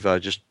part of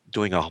just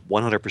doing a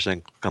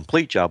 100%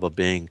 complete job of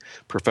being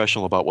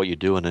professional about what you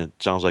do, and it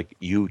sounds like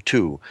you,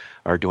 too,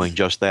 are doing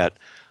just that.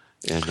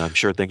 And I'm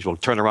sure things will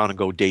turn around and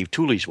go Dave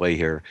Tooley's way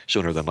here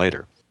sooner than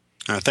later.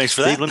 Thanks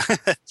for that.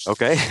 Dave,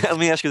 okay, let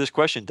me ask you this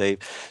question, Dave.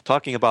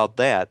 Talking about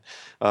that,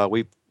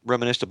 we've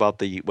reminisced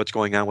about what's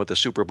going on with the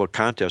Superbook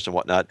contest and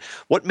whatnot.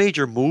 What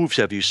major moves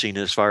have you seen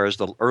as far as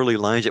the early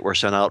lines that were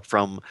sent out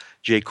from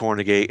Jay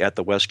Kornegay at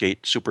the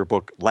Westgate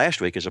Superbook last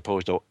week, as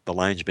opposed to the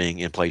lines being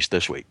in place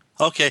this week?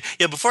 Okay,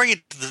 yeah. Before I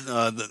get to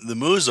the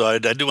moves, though, I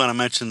do want to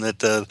mention that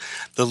the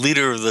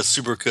leader of the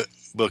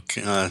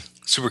Superbook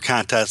Super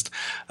Contest,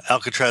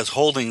 Alcatraz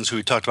Holdings, who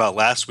we talked about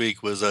last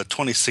week, was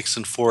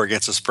 26-4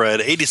 against the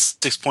spread,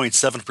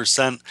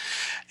 86.7%.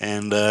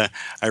 And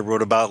I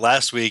wrote about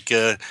last week.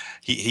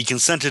 He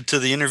consented to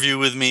the interview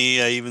with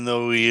me, even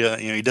though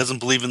he doesn't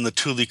believe in the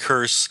Thule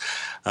curse.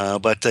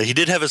 But he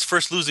did have his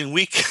first losing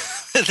week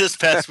this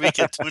past week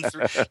at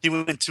 2-3. He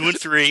went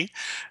 2-3,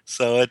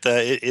 so it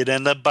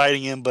ended up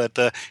biting him.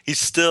 But he's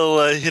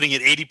still hitting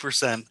at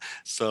 80%.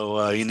 So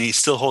and he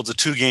still holds a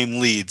 2-game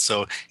lead.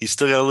 So he's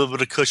still got a little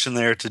bit of cushion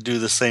there to do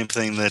the same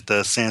thing that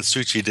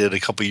Sansucci did a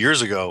couple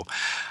years ago.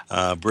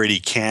 Brady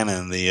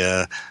Cannon,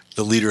 the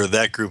leader of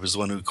that group, is the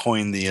one who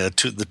coined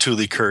the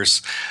Thule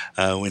curse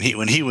when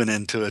he went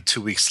into a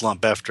 2-week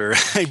slump after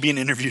being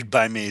interviewed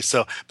by me.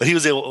 So, but he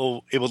was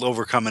able to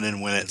overcome it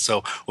and win it.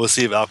 So we'll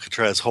see if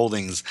Alcatraz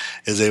Holdings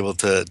is able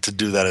to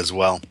do that as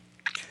well.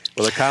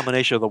 Well, the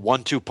combination of the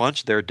 1-2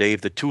 punch there, Dave,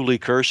 the Thule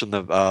curse and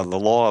the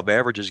law of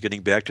averages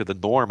getting back to the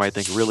norm, I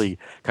think really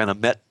kind of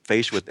met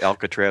face with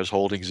Alcatraz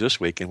Holdings this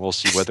week, and we'll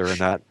see whether or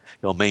not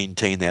he'll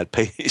maintain that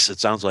pace. It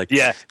sounds like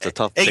it's a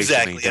tough pace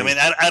to maintain. I mean,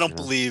 I don't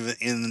believe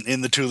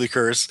in the Thule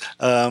curse.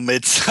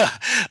 It's,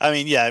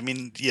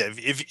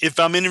 if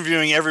I'm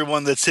interviewing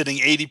everyone that's hitting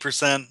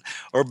 80%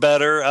 or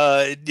better,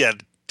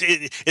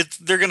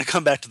 they're going to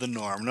come back to the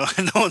norm. No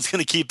one's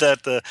going to keep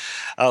that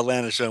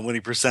outlandish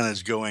winning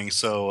percentage going.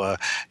 So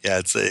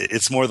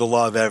it's more the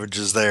law of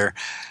averages there,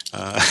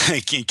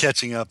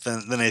 catching up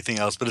than anything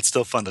else. But it's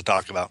still fun to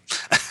talk about.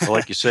 Well,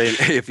 like you say,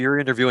 if you're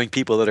interviewing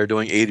people that are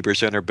doing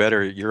 80% or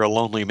better, you're a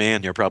lonely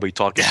man. You're probably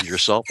talking to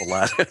yourself a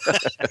lot.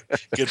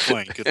 Good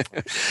point.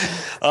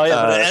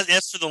 But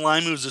as for the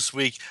line moves this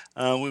week,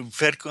 we've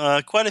had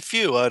quite a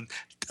few.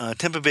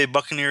 Tampa Bay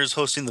Buccaneers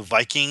hosting the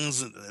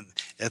Vikings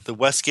at the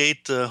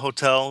Westgate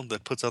Hotel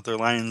that puts out their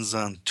lines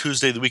on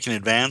Tuesday, the week in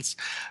advance.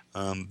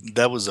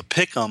 That was a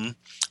pick'em,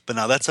 but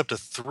now that's up to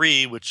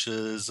 3, which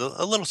is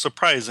a little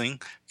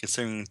surprising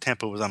considering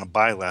Tampa was on a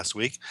bye last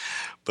week.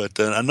 But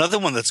another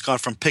one that's gone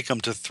from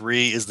pick'em to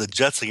 3 is the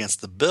Jets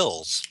against the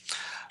Bills.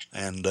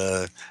 And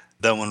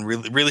that one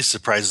really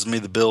surprises me.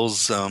 The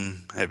Bills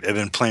have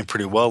been playing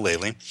pretty well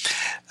lately.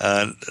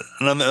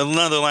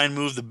 Another line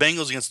move: the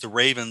Bengals against the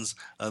Ravens.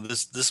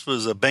 This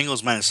was a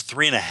Bengals minus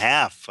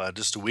 3.5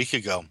 just a week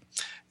ago,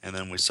 and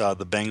then we saw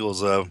the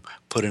Bengals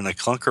put in a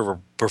clunker of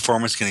a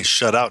performance, getting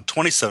shut out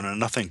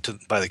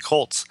 27-0 by the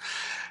Colts.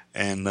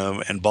 And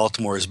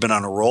Baltimore has been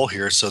on a roll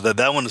here, so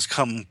that one has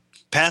come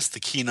past the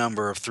key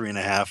number of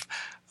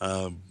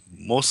 3.5.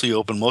 Mostly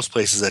open most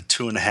places at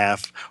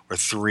 2.5 or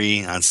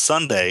 3 on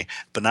Sunday,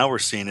 but now we're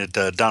seeing it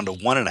down to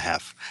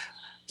 1.5.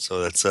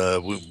 So that's I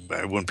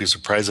wouldn't be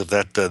surprised if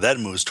that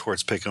moves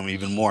towards pick'em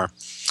even more.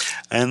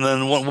 And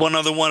then one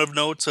other one of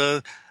note,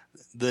 the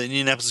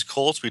Indianapolis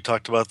Colts. We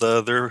talked about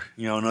their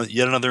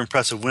yet another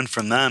impressive win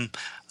from them.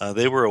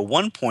 They were a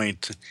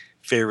 1-point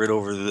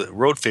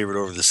road favorite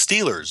over the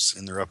Steelers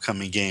in their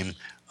upcoming game.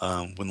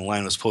 When the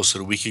line was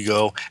posted a week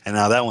ago, and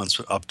now that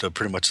one's up to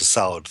pretty much a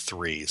solid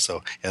 3.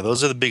 So,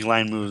 those are the big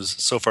line moves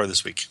so far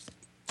this week.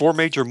 4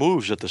 major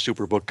moves at the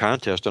Superbook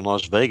contest in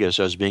Las Vegas,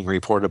 as being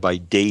reported by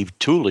Dave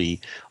Thule,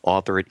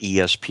 author at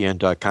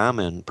ESPN.com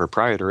and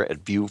proprietor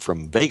at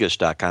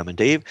ViewFromVegas.com. And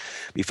Dave,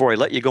 before I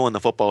let you go on the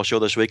football show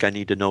this week, I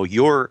need to know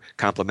your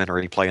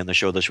complimentary play on the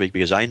show this week,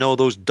 because I know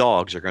those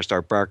dogs are going to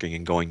start barking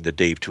and going the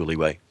Dave Thule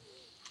way.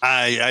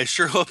 I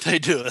sure hope they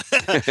do.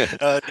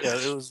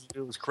 It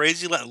was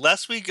crazy.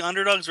 Last week,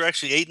 underdogs were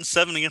actually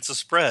 8-7 against the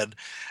spread,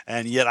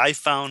 and yet I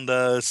found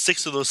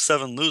 6 of those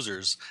 7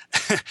 losers,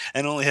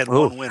 and only had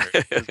 1 winner.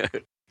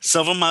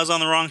 Some of them I was on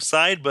the wrong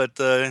side, but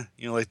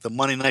like the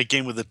Monday night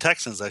game with the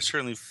Texans, I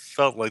certainly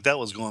felt like that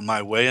was going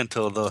my way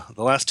until the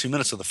last 2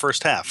 minutes of the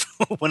first half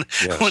when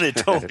it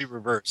totally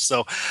reversed.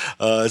 So,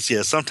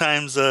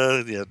 sometimes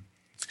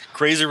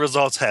crazy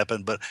results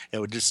happen, but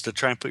just to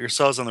try and put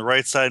yourselves on the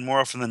right side more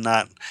often than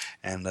not,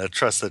 and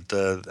trust that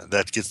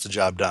that gets the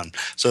job done.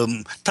 So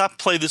top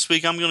play this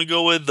week, I'm going to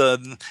go with,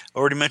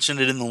 already mentioned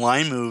it in the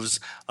line moves,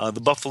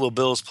 the Buffalo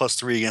Bills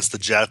 +3 against the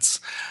Jets.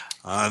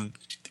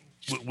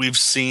 We've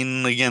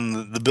seen,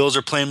 again, the Bills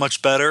are playing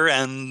much better,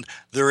 and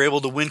they're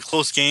able to win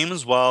close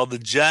games, while the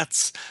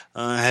Jets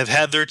have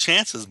had their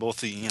chances.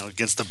 Both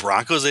against the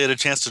Broncos, they had a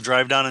chance to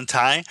drive down and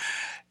tie,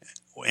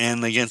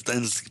 and against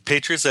the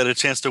Patriots, they had a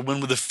chance to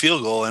win with a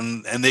field goal,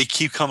 and they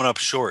keep coming up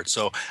short.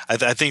 So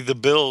I think the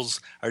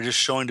Bills are just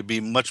showing to be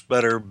much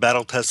better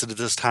battle-tested at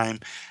this time,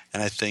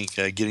 and I think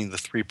getting the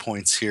 3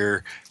 points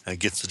here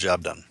gets the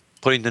job done.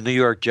 Putting the New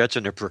York Jets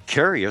in a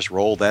precarious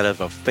role, that of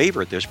a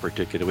favorite this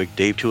particular week,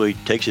 Dave Thule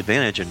takes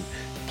advantage and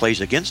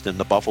plays against them,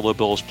 the Buffalo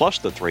Bills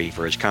 +3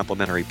 for his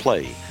complimentary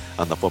play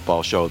on the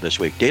football show this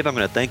week. Dave, I'm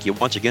going to thank you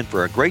once again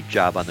for a great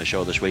job on the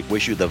show this week.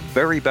 Wish you the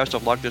very best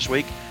of luck this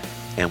week.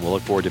 And we'll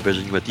look forward to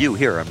visiting with you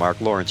here on Mark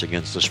Lawrence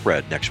Against the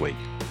Spread next week.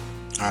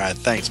 All right.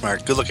 Thanks,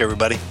 Mark. Good luck,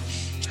 everybody.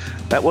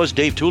 That was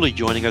Dave Tooley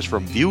joining us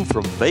from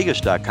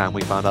viewfromvegas.com.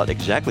 We found out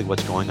exactly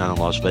what's going on in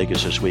Las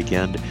Vegas this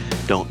weekend.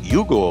 Don't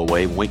you go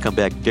away. When we come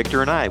back,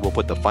 Victor and I will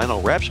put the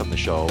final wraps on the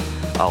show.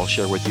 I'll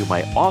share with you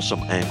my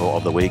awesome angle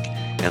of the week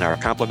and our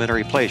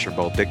complimentary plays from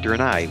both Victor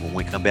and I when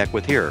we come back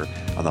with here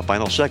on the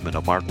final segment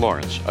of Mark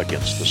Lawrence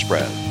Against the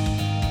Spread.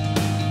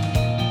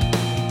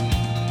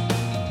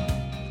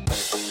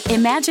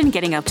 Imagine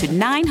getting up to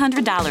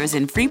 $900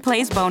 in free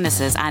plays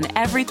bonuses on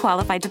every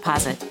qualified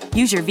deposit.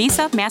 Use your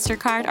Visa,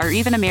 MasterCard, or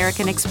even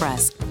American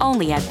Express.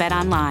 Only at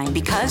BetOnline,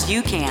 because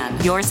you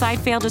can. Your side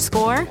failed to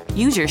score?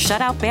 Use your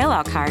shutout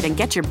bailout card and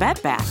get your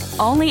bet back.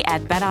 Only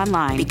at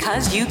BetOnline,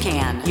 because you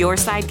can. Your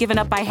side given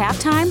up by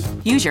halftime?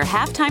 Use your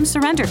halftime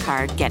surrender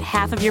card, get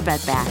half of your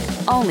bet back.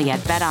 Only at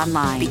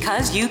BetOnline,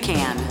 because you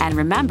can. And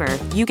remember,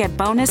 you get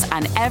bonus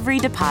on every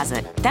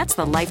deposit. That's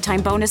the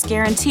lifetime bonus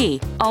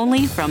guarantee.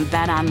 Only from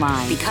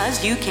BetOnline,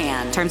 because you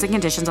can. Terms and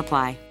conditions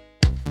apply.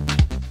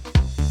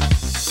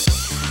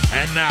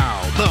 And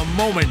now, the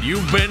moment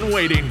you've been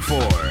waiting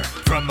for.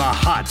 From the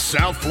hot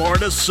South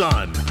Florida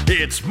sun,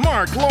 it's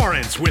Mark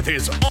Lawrence with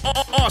his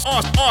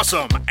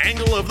awesome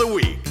angle of the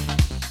week.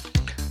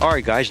 All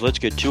right, guys, let's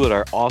get to it.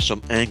 Our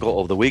awesome angle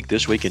of the week.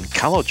 This week in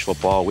college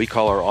football, we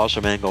call our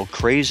awesome angle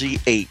Crazy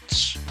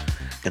Eights.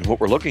 And what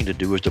we're looking to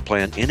do is to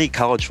plan any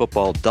college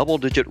football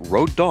double-digit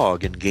road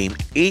dog in Game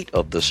 8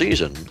 of the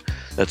season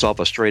that's off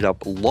a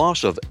straight-up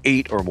loss of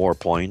 8 or more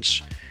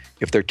points.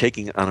 If they're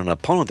taking on an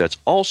opponent that's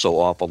also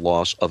off a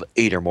loss of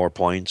 8 or more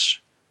points,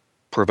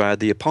 provided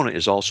the opponent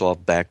is also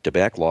off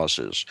back-to-back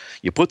losses.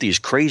 You put these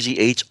Crazy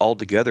Eights all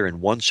together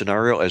in one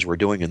scenario, as we're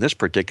doing in this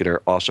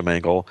particular awesome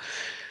angle.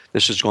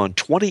 This has gone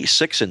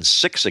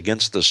 26-6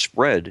 against the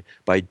spread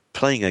by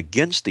playing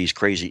against these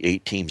Crazy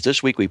Eight teams.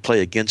 This week we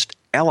play against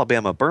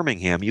Alabama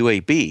Birmingham,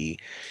 UAB,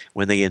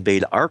 when they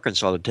invade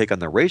Arkansas to take on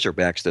the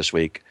Razorbacks this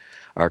week.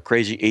 Our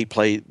Crazy Eight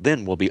play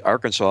then will be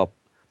Arkansas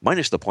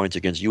minus the points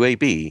against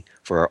UAB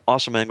for our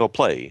awesome angle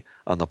play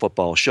on the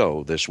football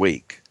show this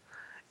week.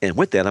 And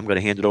with that, I'm going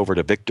to hand it over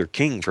to Victor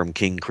King from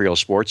King Creole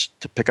Sports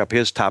to pick up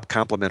his top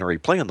complimentary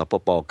play on the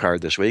football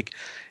card this week.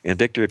 And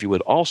Victor, if you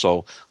would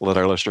also let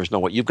our listeners know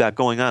what you've got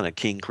going on at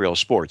King Creole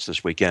Sports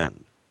this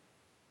weekend.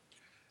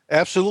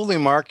 Absolutely,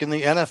 Mark. In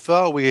the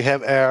NFL, we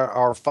have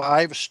our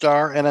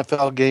 5-star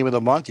NFL game of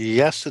the month.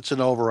 Yes, it's an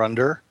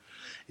over-under.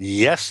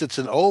 Yes, it's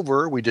an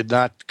over. We did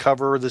not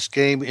cover this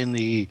game in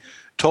the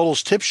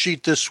totals tip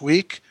sheet this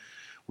week.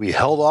 We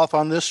held off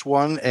on this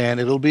one, and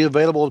it'll be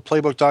available at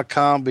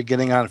playbook.com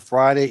beginning on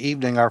Friday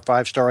evening, our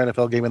 5-star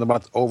NFL game of the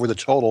month over the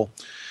total.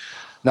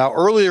 Now,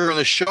 earlier in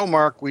the show,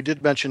 Mark, we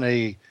did mention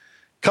a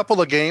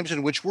couple of games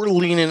in which we're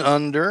leaning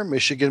under: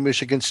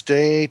 Michigan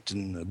State,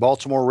 and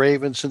Baltimore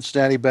Ravens,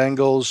 Cincinnati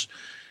Bengals,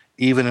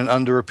 even an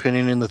under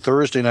opinion in the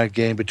Thursday night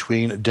game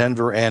between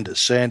Denver and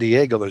San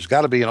Diego. There's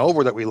got to be an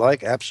over that we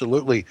like,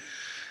 absolutely.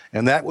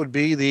 And that would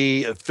be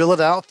the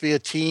Philadelphia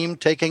team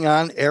taking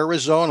on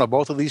Arizona.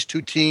 Both of these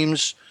two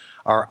teams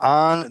are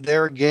on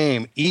their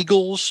game,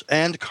 Eagles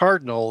and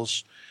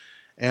Cardinals.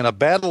 And a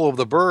battle of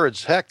the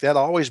birds, heck, that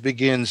always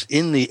begins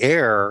in the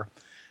air.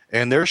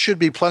 And there should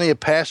be plenty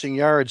of passing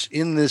yards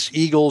in this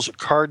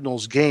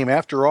Eagles-Cardinals game.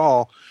 After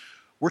all,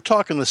 we're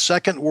talking the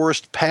second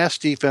worst pass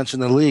defense in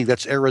the league.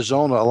 That's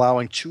Arizona,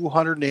 allowing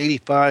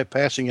 285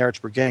 passing yards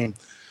per game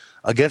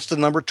against the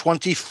number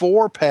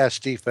 24 pass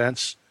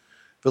defense,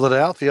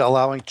 Philadelphia,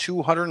 allowing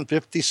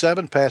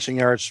 257 passing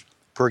yards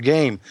per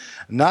game.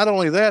 Not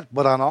only that,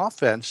 but on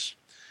offense,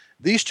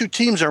 these two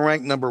teams are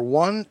ranked number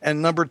 1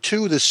 and number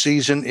 2 this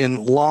season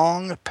in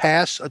long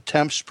pass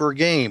attempts per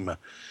game.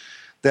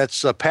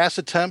 That's pass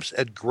attempts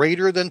at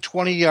greater than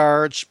 20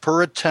 yards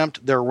per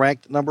attempt. They're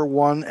ranked number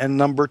 1 and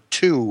number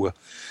 2.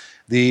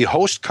 The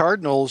host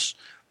Cardinals,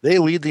 they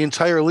lead the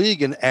entire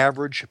league in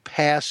average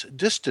pass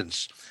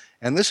distance.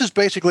 And this is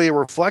basically a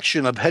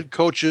reflection of head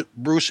coach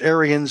Bruce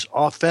Arians'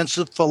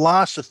 offensive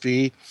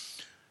philosophy,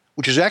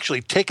 which is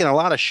actually taking a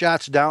lot of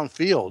shots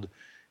downfield.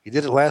 He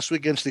did it last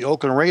week against the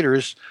Oakland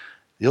Raiders.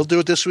 He'll do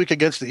it this week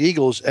against the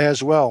Eagles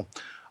as well.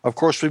 Of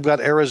course, we've got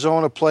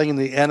Arizona playing in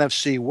the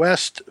NFC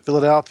West,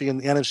 Philadelphia in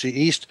the NFC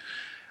East.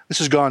 This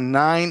has gone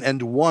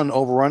 9-1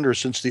 over-under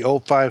since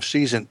the 05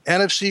 season.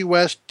 NFC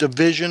West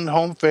division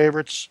home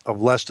favorites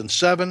of less than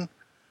 7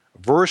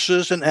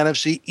 versus an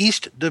NFC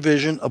East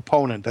division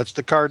opponent. That's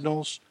the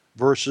Cardinals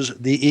versus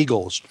the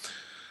Eagles.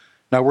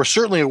 Now, we're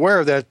certainly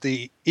aware that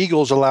the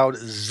Eagles allowed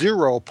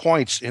 0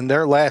 points in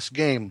their last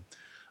game.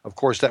 Of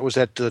course, that was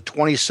that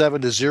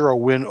 27-0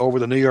 win over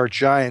the New York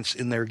Giants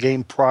in their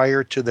game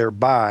prior to their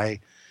bye.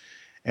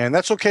 And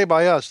that's okay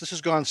by us. This has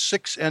gone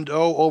 6-0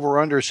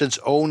 over-under since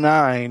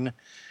 09.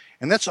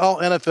 And that's all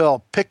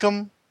NFL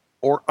pick'em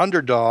or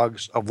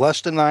underdogs of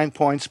less than 9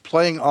 points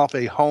playing off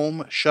a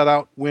home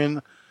shutout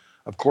win.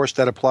 Of course,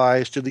 that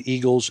applies to the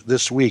Eagles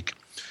this week.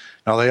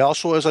 Now, they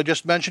also, as I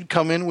just mentioned,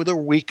 come in with a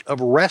week of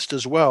rest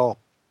as well.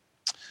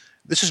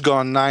 This has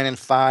gone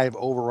 9-5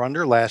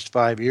 over-under last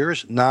 5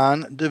 years.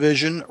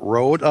 Non-division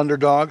road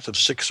underdogs of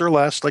 6 or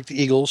less, like the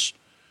Eagles,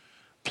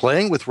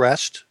 playing with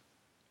rest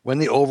when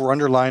the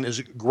over-under line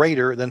is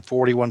greater than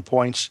 41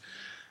 points.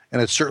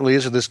 And it certainly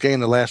is in this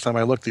game. The last time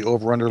I looked, the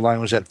over-under line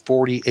was at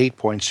 48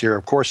 points here.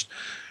 Of course,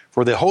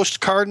 for the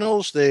host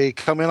Cardinals, they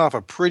come in off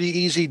a pretty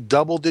easy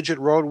double-digit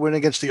road win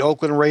against the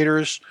Oakland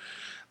Raiders.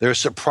 They're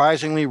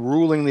surprisingly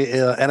ruling the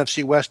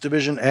NFC West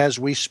division as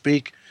we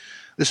speak.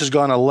 This has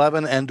gone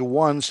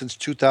 11-1 since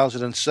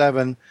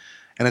 2007.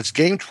 And it's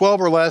game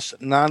 12 or less,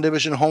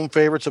 non-division home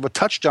favorites of a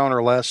touchdown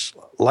or less,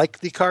 like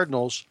the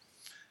Cardinals,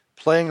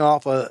 playing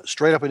off a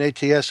straight-up in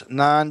ATS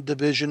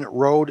non-division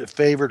road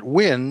favorite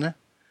win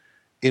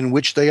in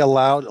which they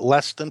allowed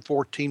less than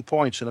 14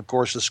 points. And, of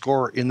course, the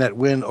score in that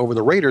win over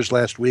the Raiders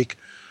last week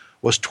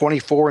was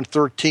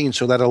 24-13,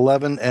 so that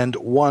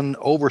 11-1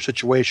 over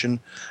situation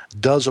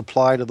does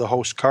apply to the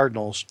host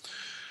Cardinals.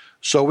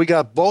 So we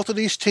got both of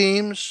these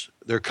teams.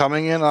 They're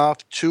coming in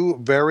off two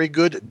very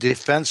good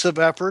defensive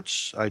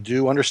efforts. I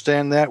do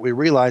understand that. We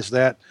realize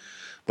that.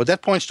 But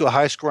that points to a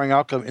high-scoring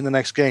outcome in the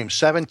next game.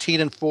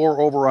 17-4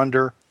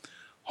 over-under.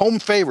 Home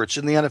favorites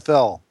in the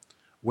NFL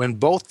when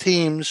both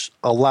teams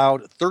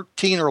allowed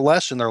 13 or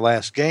less in their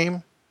last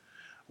game,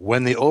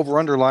 when the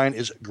over-under line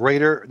is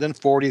greater than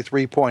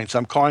 43 points.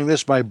 I'm calling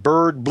this my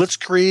Bird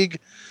Blitzkrieg.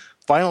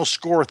 Final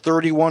score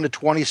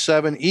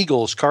 31-27.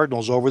 Eagles,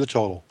 Cardinals over the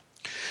total.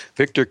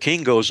 Victor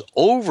King goes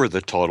over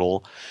the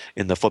total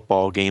in the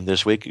football game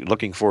this week,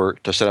 looking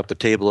to set up the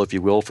table, if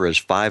you will, for his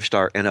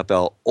 5-star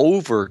NFL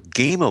over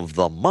game of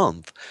the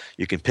month.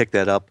 You can pick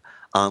that up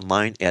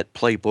online at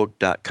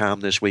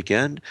playbook.com this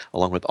weekend,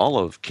 along with all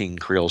of King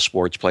Creel's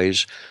sports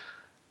plays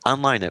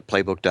online at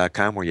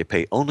playbook.com, where you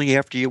pay only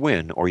after you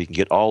win, or you can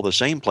get all the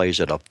same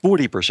plays at a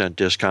 40%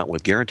 discount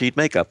with guaranteed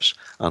makeups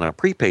on a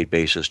prepaid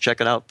basis.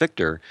 Check it out,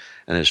 Victor,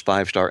 and his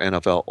 5-star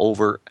NFL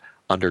over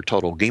under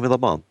total game of the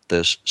month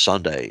this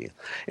Sunday.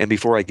 And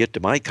before I get to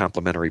my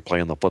complimentary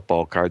play on the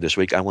football card this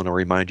week, I want to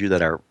remind you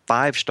that our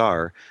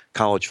 5-star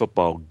college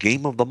football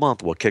game of the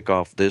month will kick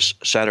off this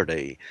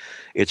Saturday.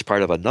 It's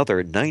part of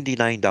another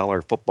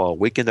 $99 football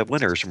weekend of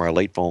winners from our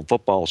late phone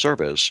football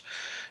service.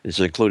 It's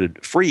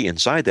included free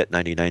inside that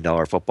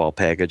 $99 football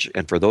package.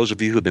 And for those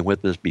of you who have been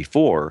with us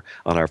before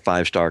on our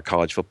 5-star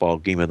college football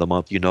game of the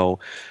month, you know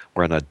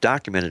we're on a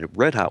documented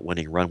red-hot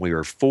winning run. We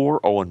were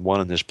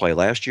 4-0-1 in this play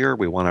last year.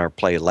 We won our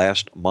play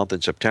last month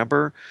in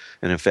September.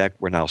 And in fact,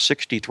 we're now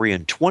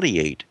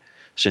 63-28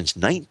 since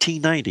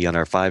 1990 on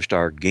our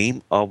 5-star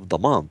game of the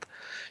month.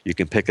 You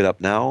can pick it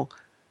up now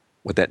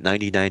with that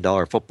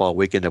 $99 football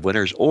weekend of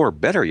winners, or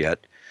better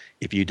yet,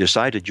 if you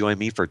decide to join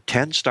me for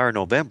 10-star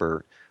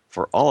November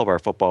for all of our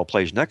football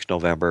plays next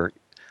November,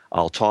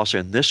 I'll toss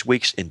in this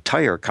week's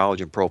entire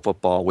college and pro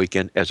football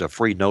weekend as a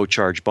free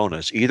no-charge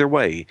bonus. Either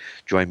way,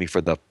 join me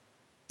for the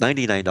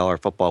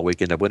 $99 football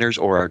weekend of winners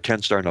or our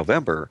 10-star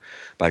November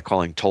by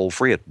calling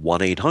toll-free at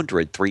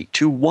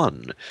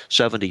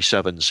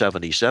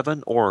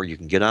 1-800-321-7777, or you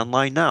can get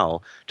online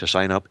now to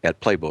sign up at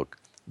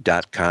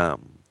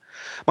playbook.com.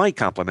 My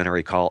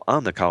complimentary call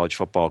on the college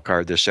football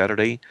card this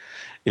Saturday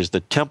is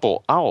the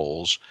Temple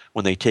Owls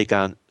when they take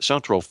on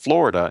Central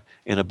Florida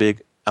in a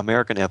big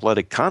American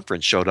Athletic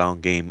Conference showdown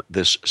game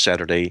this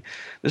Saturday.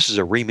 This is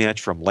a rematch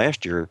from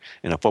last year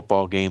in a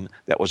football game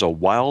that was a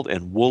wild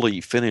and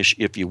woolly finish,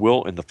 if you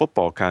will, in the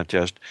football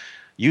contest.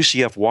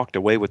 UCF walked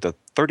away with a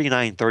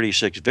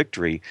 39-36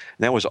 victory,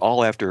 and that was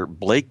all after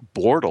Blake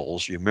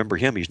Bortles. You remember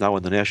him, he's now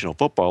in the National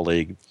Football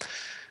League.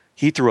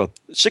 He threw a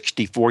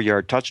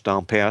 64-yard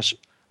touchdown pass,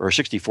 or a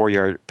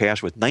 64-yard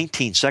pass with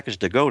 19 seconds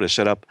to go to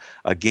set up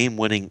a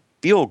game-winning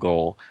field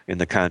goal in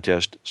the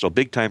contest. So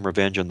big-time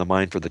revenge on the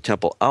mind for the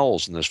Temple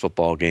Owls in this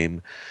football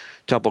game.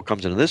 Temple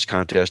comes into this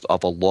contest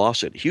off a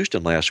loss at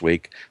Houston last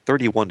week,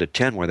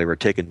 31-10, where they were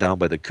taken down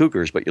by the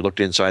Cougars. But you looked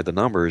inside the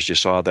numbers, you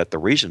saw that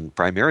the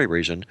primary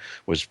reason,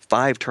 was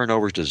 5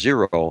 turnovers to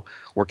 0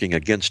 working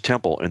against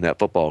Temple in that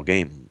football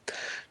game.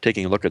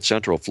 Taking a look at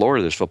Central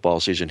Florida this football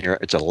season here,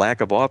 it's a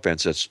lack of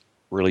offense that's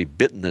really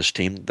bitten this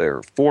team. There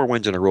are 4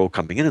 wins in a row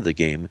coming into the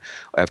game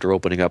after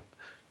opening up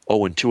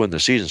 0-2 in the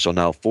season, so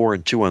now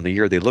 4-2 on the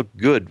year. They look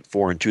good,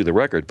 4-2 the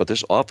record, but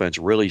this offense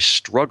really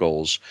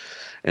struggles.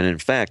 And in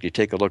fact, you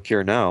take a look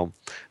here now,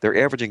 they're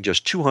averaging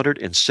just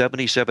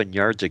 277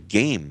 yards a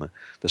game,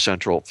 the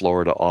Central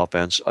Florida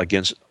offense,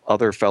 against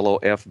other fellow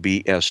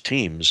FBS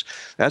teams.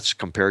 That's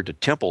compared to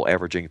Temple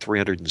averaging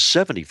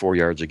 374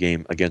 yards a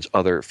game against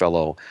other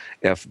fellow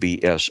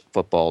FBS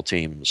football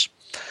teams.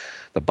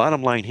 The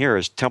bottom line here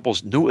is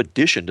Temple's new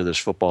addition to this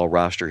football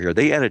roster here.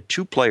 They added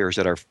 2 players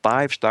that are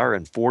 5-star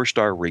and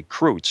 4-star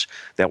recruits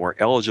that were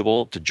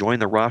eligible to join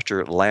the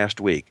roster last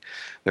week.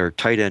 Their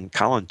tight end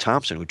Colin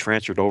Thompson, who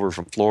transferred over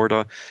from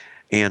Florida,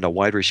 and a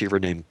wide receiver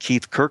named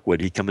Keith Kirkwood.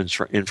 He comes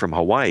in from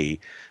Hawaii.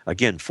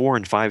 Again, 4-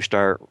 and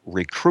 5-star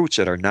recruits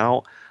that are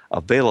now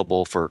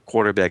available for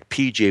quarterback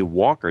P.J.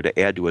 Walker to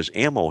add to his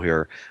ammo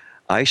here.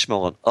 I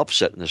smell an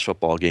upset in this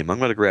football game. I'm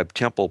going to grab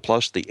Temple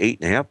plus the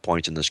 8.5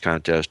 points in this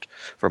contest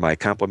for my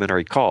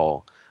complimentary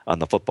call on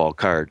the football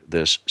card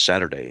this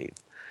Saturday.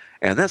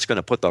 And that's going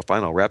to put the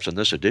final wraps on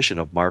this edition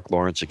of Mark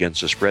Lawrence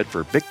Against the Spread.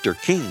 For Victor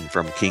King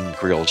from King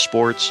Creole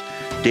Sports,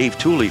 Dave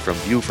Tooley from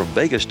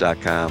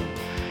ViewFromVegas.com,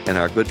 and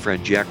our good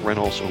friend Jack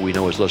Reynolds, who we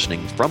know is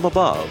listening from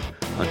above.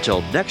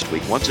 Until next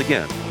week, once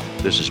again,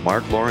 this is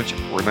Mark Lawrence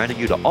reminding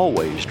you to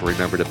always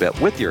remember to bet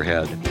with your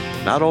head,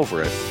 not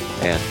over it,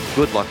 and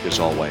good luck as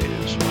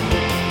always.